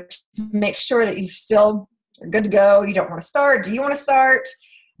you, to make sure that you still are good to go. You don't want to start. Do you want to start?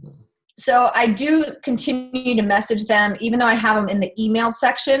 So I do continue to message them, even though I have them in the emailed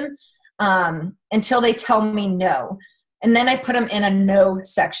section, until they tell me no. And then I put them in a no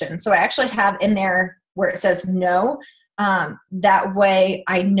section. So I actually have in there where it says no. That way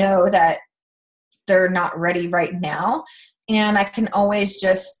I know that they're not ready right now. And I can always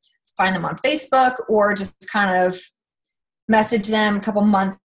just find them on Facebook, or just kind of message them a couple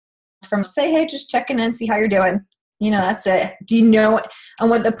months from, say, hey, just checking in, see how you're doing. That's it. Do you know? And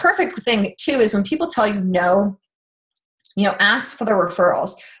what the perfect thing too is when people tell you no, ask for the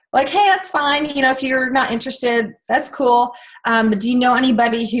referrals. Like, hey, that's fine. If you're not interested, that's cool. But do you know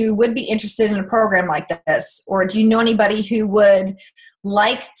anybody who would be interested in a program like this? Or do you know anybody who would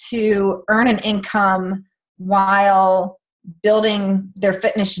like to earn an income while building their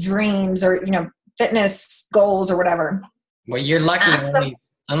fitness dreams, or, fitness goals or whatever? Well, you're lucky.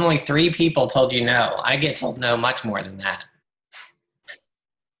 Only 3 people told you no. I get told no much more than that.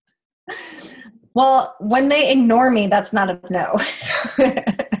 Well, when they ignore me, that's not a no.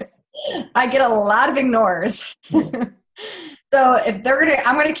 I get a lot of ignores. So if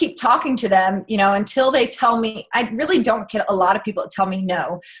I'm going to keep talking to them, until they tell me. I really don't get a lot of people that tell me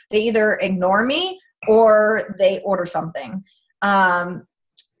no. They either ignore me or they order something.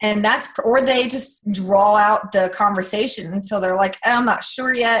 And or they just draw out the conversation until they're like, I'm not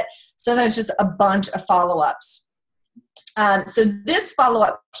sure yet. So then it's just a bunch of follow-ups. So this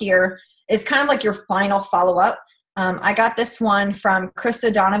follow-up here is kind of like your final follow-up. I got this one from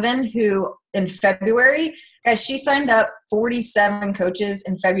Krista Donovan, who in February, guys, she signed up 47 coaches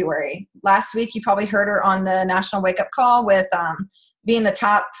in February. Last week, you probably heard her on the National Wake Up Call with being the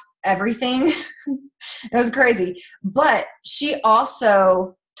top everything. It was crazy. But she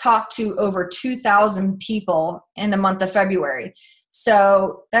also talked to over 2,000 people in the month of February.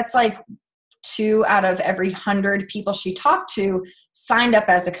 So that's like 2 out of every 100 people she talked to signed up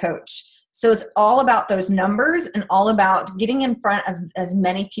as a coach. So it's all about those numbers and all about getting in front of as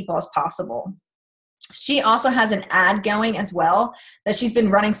many people as possible. She also has an ad going as well that she's been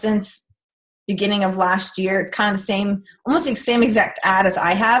running since beginning of last year. It's kind of the same, almost the same exact ad as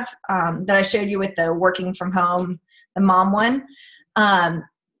I have that I showed you with the working from home, the mom one.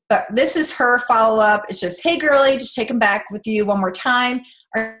 But this is her follow-up. It's just, hey, girly, just checking back with you one more time.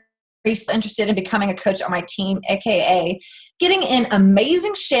 Are you still interested in becoming a coach on my team, aka getting in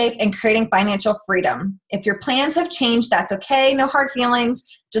amazing shape and creating financial freedom? If your plans have changed, that's okay. No hard feelings.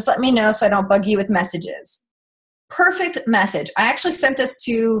 Just let me know so I don't bug you with messages. Perfect message. I actually sent this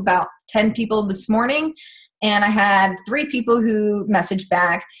to about 10 people this morning, and I had 3 people who messaged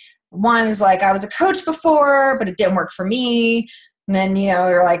back. One is like, I was a coach before, but it didn't work for me. And then,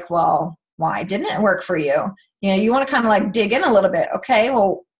 you're like, well, why didn't it work for you? You want to kind of like dig in a little bit. Okay,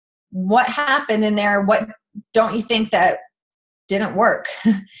 well, what happened in there? What don't you think that didn't work?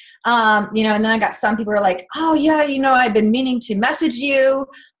 And then I got some people who are like, oh yeah, I've been meaning to message you,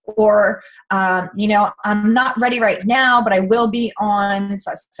 or, I'm not ready right now, but I will be on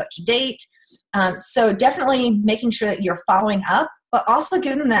such a date. So definitely making sure that you're following up, but also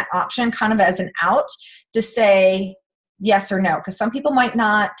giving them that option kind of as an out to say yes or no. Because some people might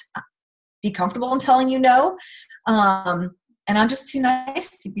not be comfortable in telling you no. And I'm just too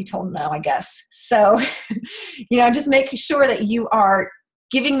nice to be told no, I guess. So, just making sure that you are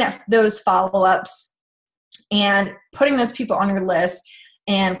giving those follow-ups and putting those people on your list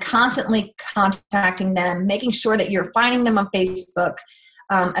and constantly contacting them, making sure that you're finding them on Facebook.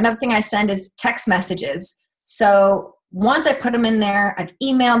 Another thing I send is text messages. So once I put them in there, I've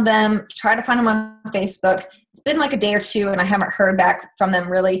emailed them, try to find them on Facebook. It's been like a day or 2 and I haven't heard back from them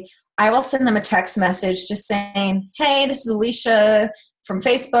really. I will send them a text message just saying, hey, this is Alesha from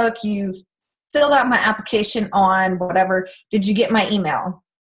Facebook. You've filled out my application on whatever. Did you get my email?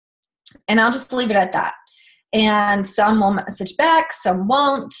 And I'll just leave it at that. And some will message back, some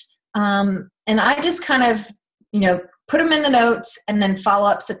won't. And I just kind of, put them in the notes and then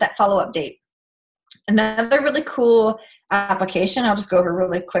set that follow-up date. Another really cool application, I'll just go over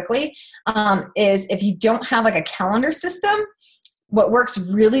really quickly, is if you don't have like a calendar system, what works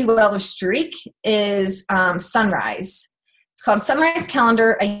really well with Streak is Sunrise. It's called Sunrise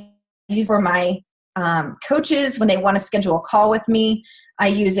Calendar. I use it for my coaches when they want to schedule a call with me. I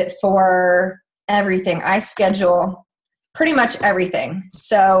use it for everything. I schedule pretty much everything.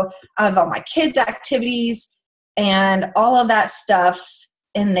 So I have all my kids' activities and all of that stuff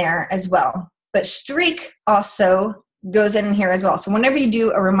in there as well. But Streak also goes in here as well. So whenever you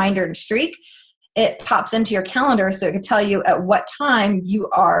do a reminder in Streak, it pops into your calendar so it can tell you at what time you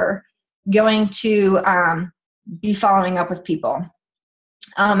are going to be following up with people.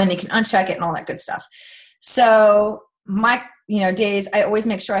 And you can uncheck it and all that good stuff. So my days, I always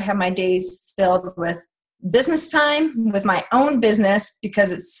make sure I have my days filled with business time, with my own business,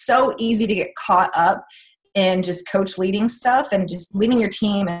 because it's so easy to get caught up in just coach leading stuff and just leading your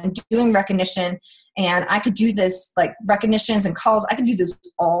team and doing recognition. And I could do this, like recognitions and calls, I could do this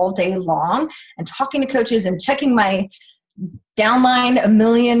all day long, and talking to coaches and checking my downline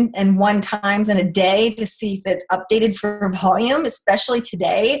 1,000,001 times in a day to see if it's updated for volume, especially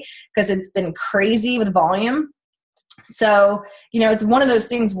today, because it's been crazy with volume. So, it's one of those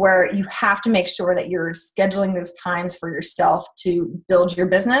things where you have to make sure that you're scheduling those times for yourself to build your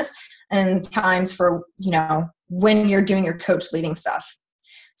business, and times for, when you're doing your coach leading stuff.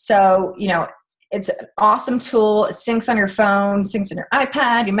 So, it's an awesome tool. It syncs on your phone, syncs on your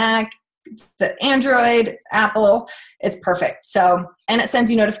iPad, your Mac, it's Android, it's Apple. It's perfect. So, and it sends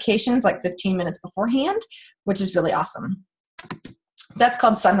you notifications like 15 minutes beforehand, which is really awesome. So that's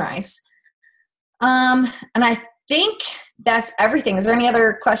called Sunrise. And I think that's everything. Is there any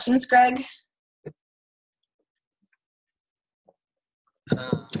other questions, Greg?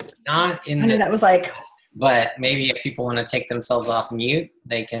 Not in that was like, but maybe if people want to take themselves off mute,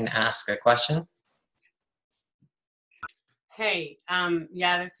 they can ask a question. Hey,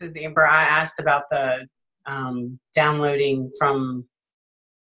 this is Amber. I asked about the downloading from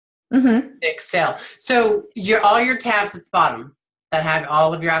Excel. So all your tabs at the bottom that have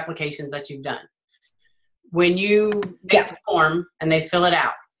all of your applications that you've done. When you make the form and they fill it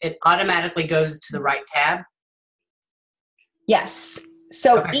out, it automatically goes to the right tab? Yes.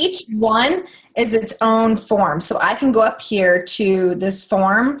 So each one is its own form. So I can go up here to this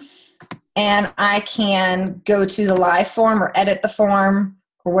form, and I can go to the live form or edit the form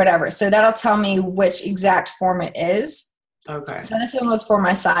or whatever. So that'll tell me which exact form it is. Okay. So this one was for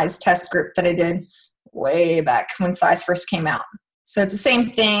my size test group that I did way back when size first came out. So it's the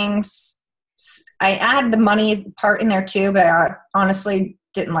same things. I added the money part in there too, but I honestly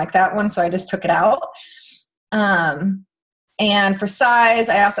didn't like that one, so I just took it out. And for size,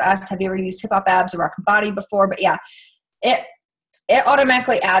 I also asked, have you ever used Hip Hop Abs or Rock and Body before? But yeah, it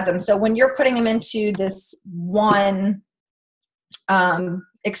automatically adds them. So when you're putting them into this one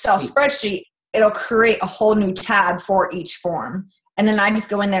Excel spreadsheet, it'll create a whole new tab for each form. And then I just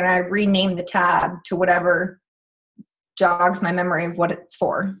go in there and I rename the tab to whatever jogs my memory of what it's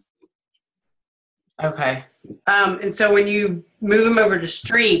for. Okay. And so when you move them over to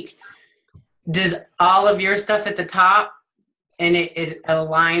Streak, does all of your stuff at the top and it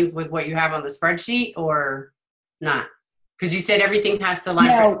aligns with what you have on the spreadsheet or not? Because you said everything has to align.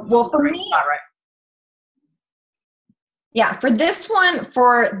 No, well, for me, right? Yeah, for this one,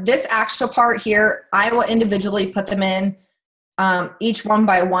 for this actual part here, I will individually put them in each one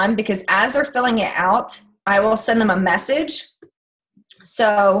by one, because as they're filling it out, I will send them a message.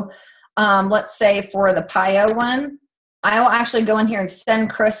 So let's say for the PIO one, I will actually go in here and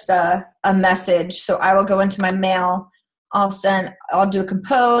send Krista a message. So I will go into my mail. I'll do a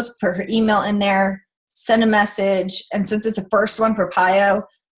compose, put her email in there, send a message. And since it's the first one for PIO,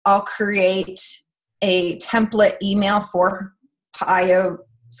 I'll create a template email for PIO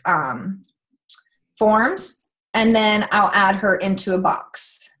forms. And then I'll add her into a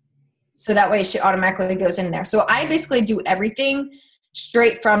box. So that way she automatically goes in there. So I basically do everything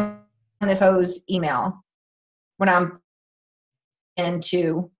straight from this hose email when I'm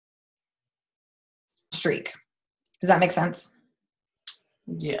into Streak. Does that make sense?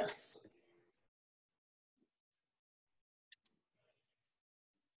 Yes.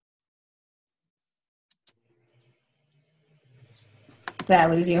 Did I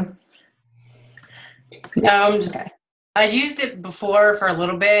lose you? No, I used it before for a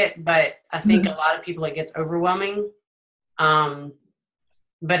little bit, but I think a lot of people it gets overwhelming.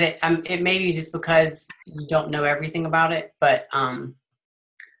 But it may be just because you don't know everything about it, but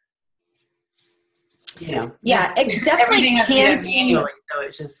yeah, it definitely everything has to be can done manually, so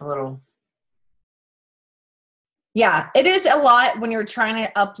it's just a little. Yeah, it is a lot when you're trying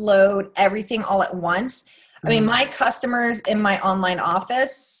to upload everything all at once. I mean, my customers in my online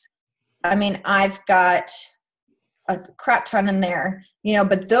office, I mean, I've got a crap ton in there,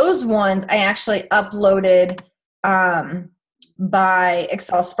 but those ones I actually uploaded by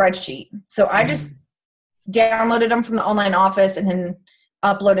Excel spreadsheet. So I just downloaded them from the online office and then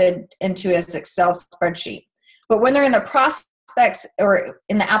uploaded into his Excel spreadsheet. But when they're in the prospects or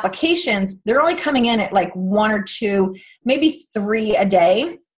in the applications, they're only coming in at like 1 or 2, maybe 3 a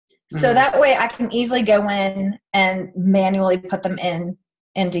day. So that way I can easily go in and manually put them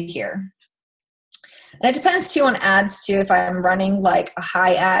into here. And it depends too on ads too. If I'm running like a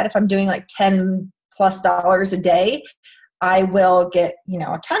high ad, if I'm doing like $10+ a day, I will get,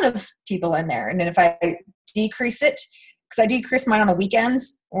 a ton of people in there. And then if I decrease it, because I decrease mine on the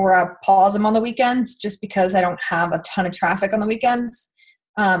weekends, or I pause them on the weekends just because I don't have a ton of traffic on the weekends.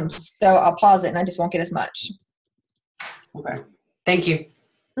 So I'll pause it and I just won't get as much. Okay. Thank you.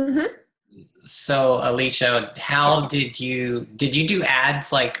 Mm-hmm. So Alesha, how did you do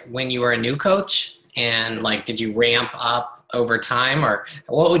ads like when you were a new coach? And like, did you ramp up over time, or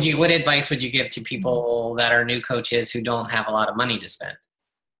what advice would you give to people that are new coaches who don't have a lot of money to spend?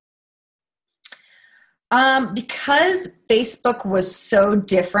 Because Facebook was so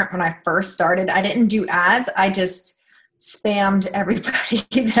different when I first started, I didn't do ads. I just spammed everybody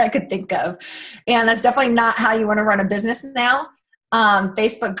that I could think of. And that's definitely not how you want to run a business now.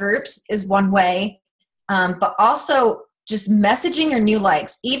 Facebook groups is one way, but also just messaging your new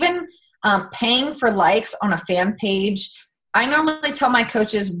likes, even paying for likes on a fan page. I normally tell my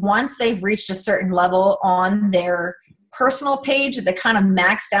coaches once they've reached a certain level on their personal page, they kind of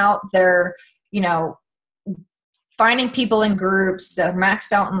maxed out their, finding people in groups that are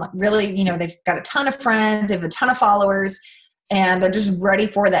maxed out and really, they've got a ton of friends, they have a ton of followers, and they're just ready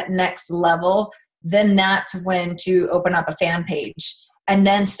for that next level. Then that's when to open up a fan page and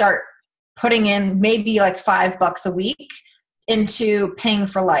then start putting in maybe like $5 a week into paying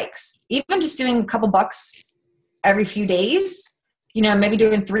for likes. Even just doing a couple bucks every few days, maybe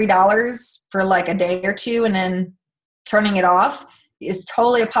doing $3 for like a day or two and then turning it off is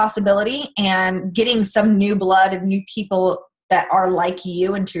totally a possibility. And getting some new blood and new people that are like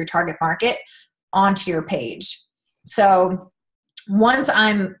you into your target market onto your page. So once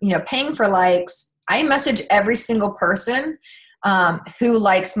I'm, paying for likes, I message every single person who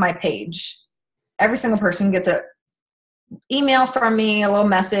likes my page. Every single person gets an email from me, a little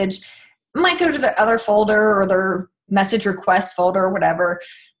message. It might go to the other folder or their message request folder or whatever.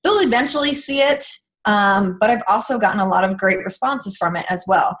 They'll eventually see it, but I've also gotten a lot of great responses from it as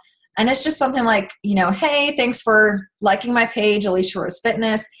well. And it's just something like, hey, thanks for liking my page, Alesha Rose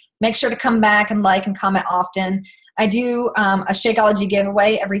Fitness. Make sure to come back and like and comment often. I do a Shakeology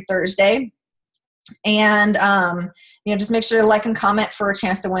giveaway every Thursday. And, just make sure to like and comment for a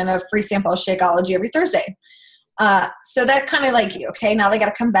chance to win a free sample of Shakeology every Thursday. So that kind of like, okay, now they got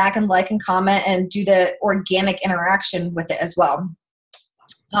to come back and like and comment and do the organic interaction with it as well.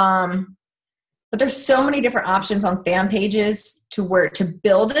 But there's so many different options on fan pages to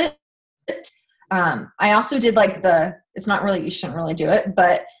build it. I also did like it's not really, you shouldn't really do it,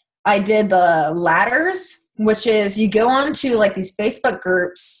 but I did the ladders, which is you go on to like these Facebook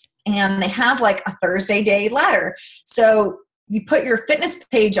groups and they have like a Thursday day ladder. So you put your fitness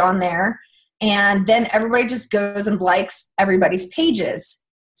page on there and then everybody just goes and likes everybody's pages.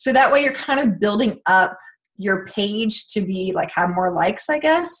 So that way you're kind of building up your page to be like have more likes, I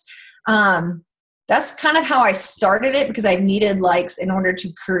guess. That's kind of how I started it because I needed likes in order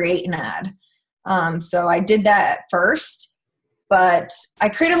to create an ad. So I did that at first, but I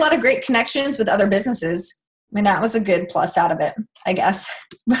created a lot of great connections with other businesses. I mean, that was a good plus out of it, I guess.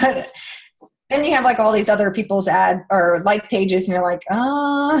 But then you have like all these other people's ad or like pages and you're like,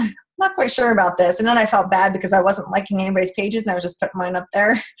 I'm not quite sure about this. And then I felt bad because I wasn't liking anybody's pages and I was just putting mine up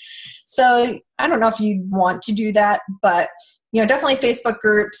there. So I don't know if you want to do that, but definitely Facebook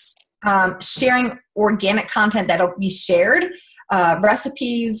groups, sharing organic content that'll be shared,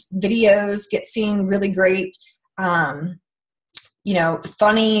 recipes, videos get seen really great,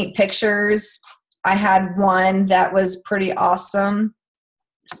 funny pictures. I had one that was pretty awesome.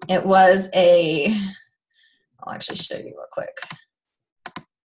 It was I'll actually show you real quick.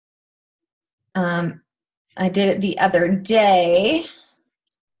 I did it the other day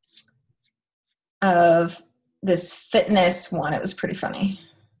of this fitness one. It was pretty funny.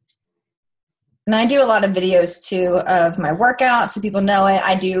 And I do a lot of videos too of my workout so people know it.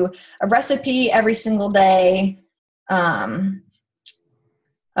 I do a recipe every single day.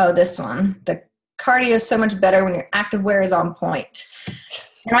 This one. The cardio is so much better when your active wear is on point.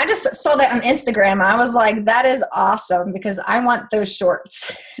 And I just saw that on Instagram. I was like, that is awesome because I want those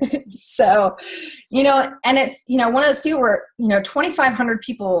shorts. So, and it's, one of those people where, 2,500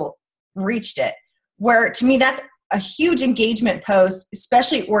 people reached it, where to me, that's a huge engagement post,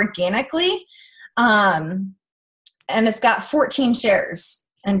 especially organically. And it's got 14 shares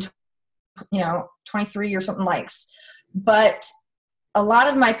and, 23 or something likes. But a lot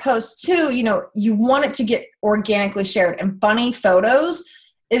of my posts too, you want it to get organically shared, and funny photos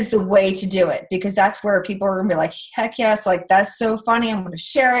is the way to do it, because that's where people are going to be like, heck yes, like that's so funny, I'm going to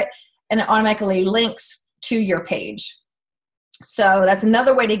share it, and it automatically links to your page. So that's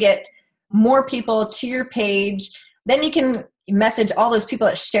another way to get more people to your page. Then you can message all those people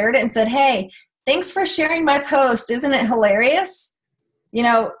that shared it and said, hey, thanks for sharing my post. Isn't it hilarious?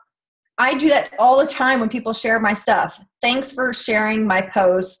 I do that all the time when people share my stuff. Thanks for sharing my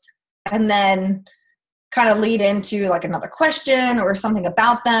post. And then kind of lead into like another question or something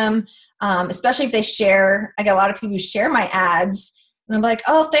about them. Especially if they share, I get a lot of people who share my ads, and I'm like,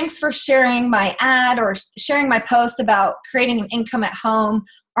 oh, thanks for sharing my ad or sharing my post about creating an income at home.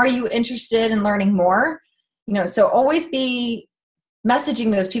 Are you interested in learning more? So always be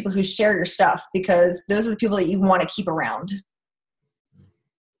messaging those people who share your stuff, because those are the people that you want to keep around.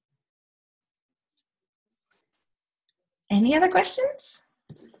 Any other questions?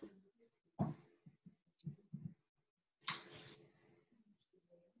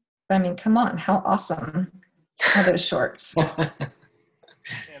 I mean, come on, how awesome are those shorts?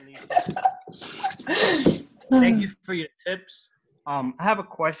 Thank you for your tips. I have a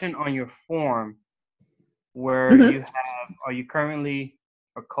question on your form where are you currently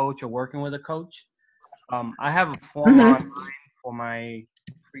a coach or working with a coach? I have a form online for my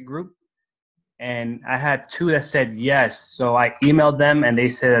free group, and I had 2 that said yes. So I emailed them and they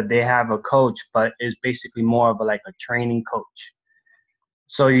said that they have a coach, but it's basically more of a training coach.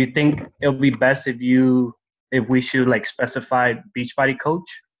 So you think it'll be best if we should specify Beachbody coach,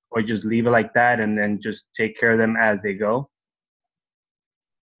 or just leave it like that and then just take care of them as they go?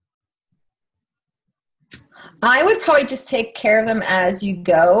 I would probably just take care of them as you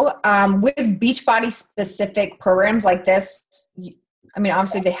go. With Beachbody specific programs like this,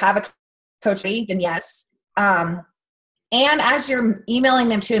 obviously if they have a coach, then yes. And as you're emailing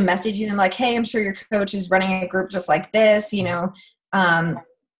them to and messaging them like, hey, I'm sure your coach is running a group just like this,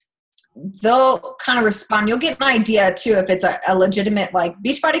 they'll kind of respond. You'll get an idea too if it's a legitimate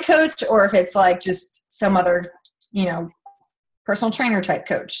Beachbody coach, or if it's just some other, personal trainer type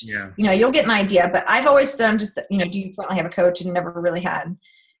coach. Yeah. You'll get an idea. But I've always done just, do you currently have a coach, and never really had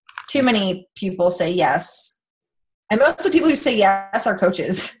too many people say yes. And most of the people who say yes are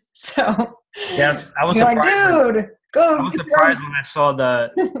coaches. So yes, I was you're surprised. Dude, go. I was surprised when I saw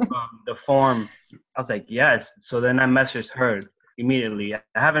the form. I was like, yes. So then I messaged her immediately. I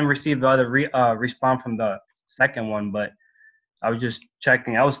haven't received the other response from the second one, but I was just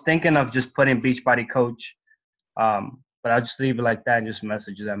checking. I was thinking of just putting Beachbody coach, but I'll just leave it like that and just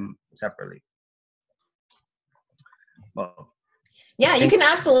message them separately. Well, yeah, you can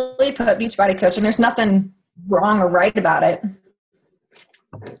absolutely put Beachbody coach, and there's nothing wrong or right about it.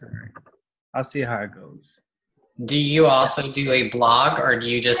 I'll see how it goes. Do you also do a blog, or do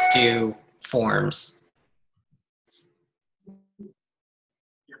you just do forms?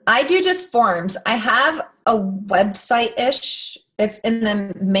 I do just forms. I have a website-ish. It's in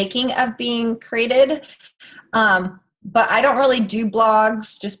the making of being created. But I don't really do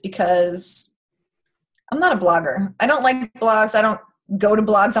blogs just because I'm not a blogger. I don't like blogs. I don't go to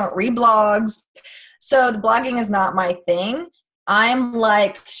blogs. I don't read blogs. So the blogging is not my thing. I'm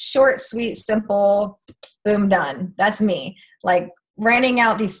short, sweet, simple, boom, done. That's me. Writing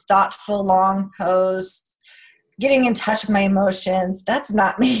out these thoughtful, long posts, getting in touch with my emotions. That's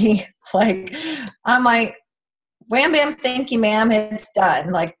not me. I'm wham, bam, thank you, ma'am. It's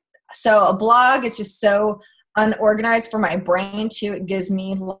done. So a blog is just so unorganized for my brain too. It gives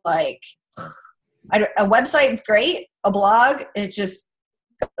me a website is great. A blog, it's just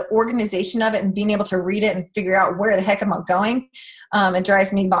the organization of it and being able to read it and figure out where the heck am I going. It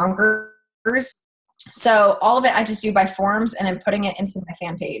drives me bonkers. So all of it I just do by forms and then putting it into my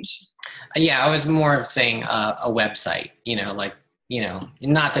fan page. Yeah, I was more of saying a website,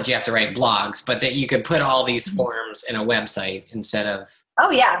 not that you have to write blogs, but that you could put all these forms in a website instead of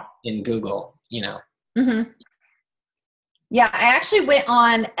in Google, Mm-hmm. Yeah, I actually went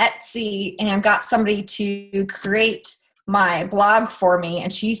on Etsy and got somebody to create my blog for me,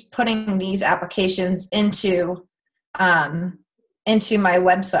 and she's putting these applications into my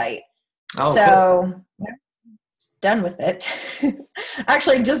website. Oh, so cool. done with it. I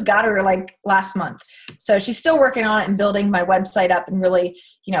actually just got her like last month. So she's still working on it and building my website up and really,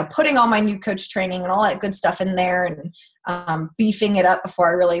 putting all my new coach training and all that good stuff in there and beefing it up before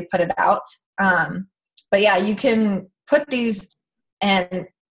I really put it out. But yeah, you can put these and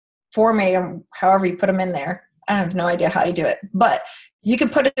format them however you put them in there. I have no idea how you do it, but you can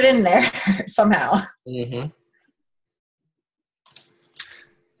put it in there somehow. Mm-hmm.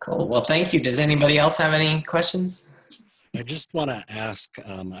 Cool. Well, thank you. Does anybody else have any questions? I just want to ask,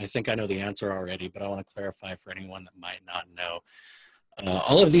 I think I know the answer already, but I want to clarify for anyone that might not know.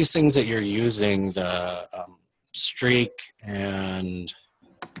 All of these things that you're using, the Streak and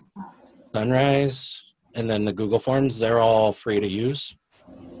Sunrise, and then the Google Forms, they're all free to use?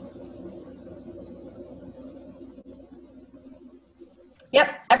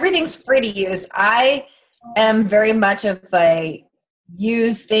 Yep, everything's free to use. I am very much of a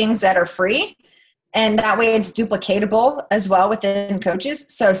use things that are free, and that way it's duplicatable as well within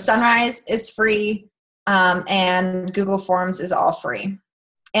coaches. So Sunrise is free, and Google Forms is all free,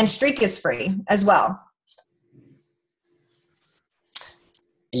 and Streak is free as well.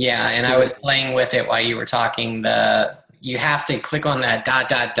 Yeah, and I was playing with it while you were talking. You have to click on that ...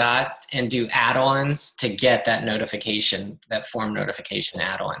 and do add-ons to get that notification, that form notification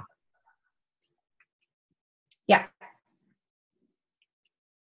add-on. Yeah.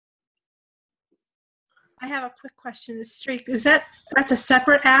 I have a quick question. The Streak, that's a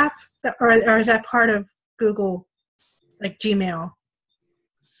separate app, or is that part of Google, like Gmail?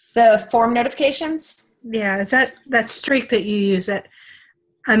 The form notifications? Yeah, is that Streak that you use? That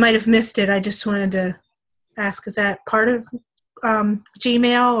I might have missed it. I just wanted to ask, is that part of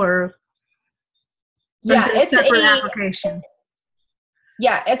Gmail or Yeah, it's a separate application?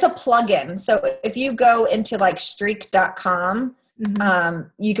 Yeah, it's a plugin. So if you go into like streak.com,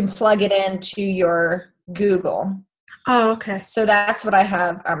 you can plug it into your Google. Oh, okay. So that's what I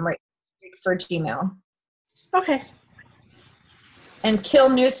have right for Gmail. Okay. And Kill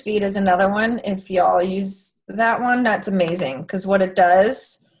Newsfeed is another one. If y'all use that one, that's amazing, because what it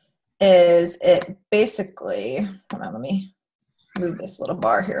does is it basically, hold on, let me move this little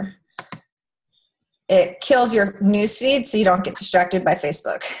bar here. It kills your newsfeed so you don't get distracted by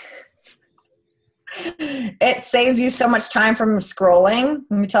Facebook. It saves you so much time from scrolling.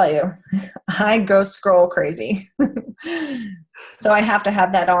 Let me tell you, I go scroll crazy. So I have to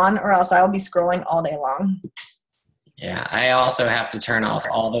have that on, or else I'll be scrolling all day long. Yeah, I also have to turn off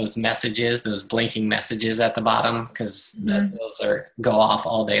all those messages, those blinking messages at the bottom, because those go off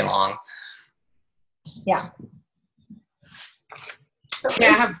all day long. Yeah. Okay,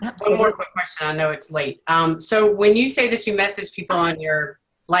 I have one more quick question. I know it's late. So when you say that you message people on your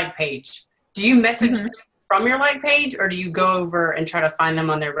like page, do you message them from your like page, or do you go over and try to find them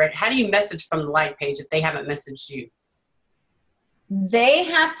on their how do you message from the like page if they haven't messaged you? They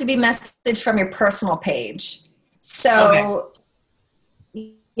have to be messaged from your personal page. So,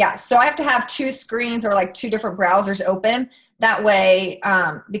 yeah, so I have to have two screens or like two different browsers open. That way,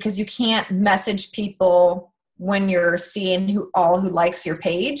 because you can't message people when you're seeing who likes your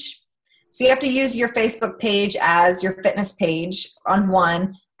page. So you have to use your Facebook page as your fitness page on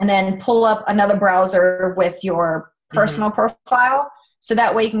one, and then pull up another browser with your personal profile. So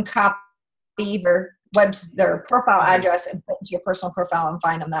that way you can copy their profile address and put into your personal profile and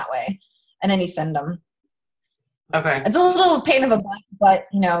find them that way. And then you send them. Okay. It's a little pain of a butt, but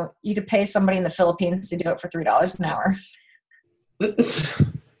you could pay somebody in the Philippines to do it for $3 an hour.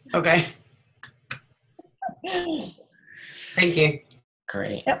 Okay. Thank you.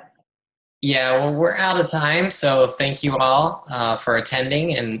 Great. Yep. Yeah, well, we're out of time, so thank you all for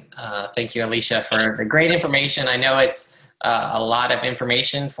attending, and thank you, Alesha, for the great information. I know it's a lot of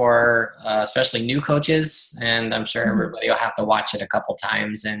information for especially new coaches, and I'm sure everybody will have to watch it a couple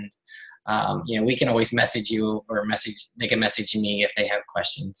times, and we can always message you, or they can message me if they have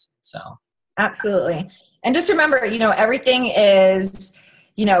questions. So absolutely. And just remember, everything is,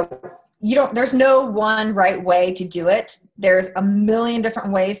 there's no one right way to do it. There's a million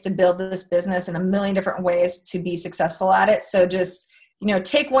different ways to build this business and a million different ways to be successful at it. So just,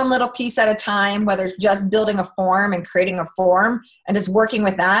 take one little piece at a time, whether it's just building a form and creating a form and just working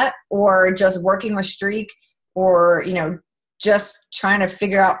with that, or just working with Streak, or, just trying to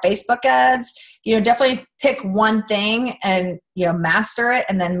figure out Facebook ads. Definitely pick one thing and, master it,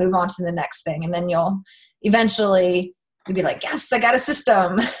 and then move on to the next thing. And then you'll eventually be like, yes, I got a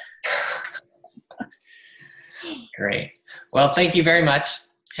system. great. Well, thank you very much,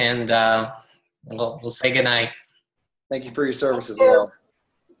 and we'll say goodnight. Thank you for your service as well.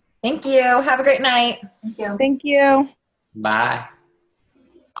 Thank you. Have a great night. Thank you. Bye.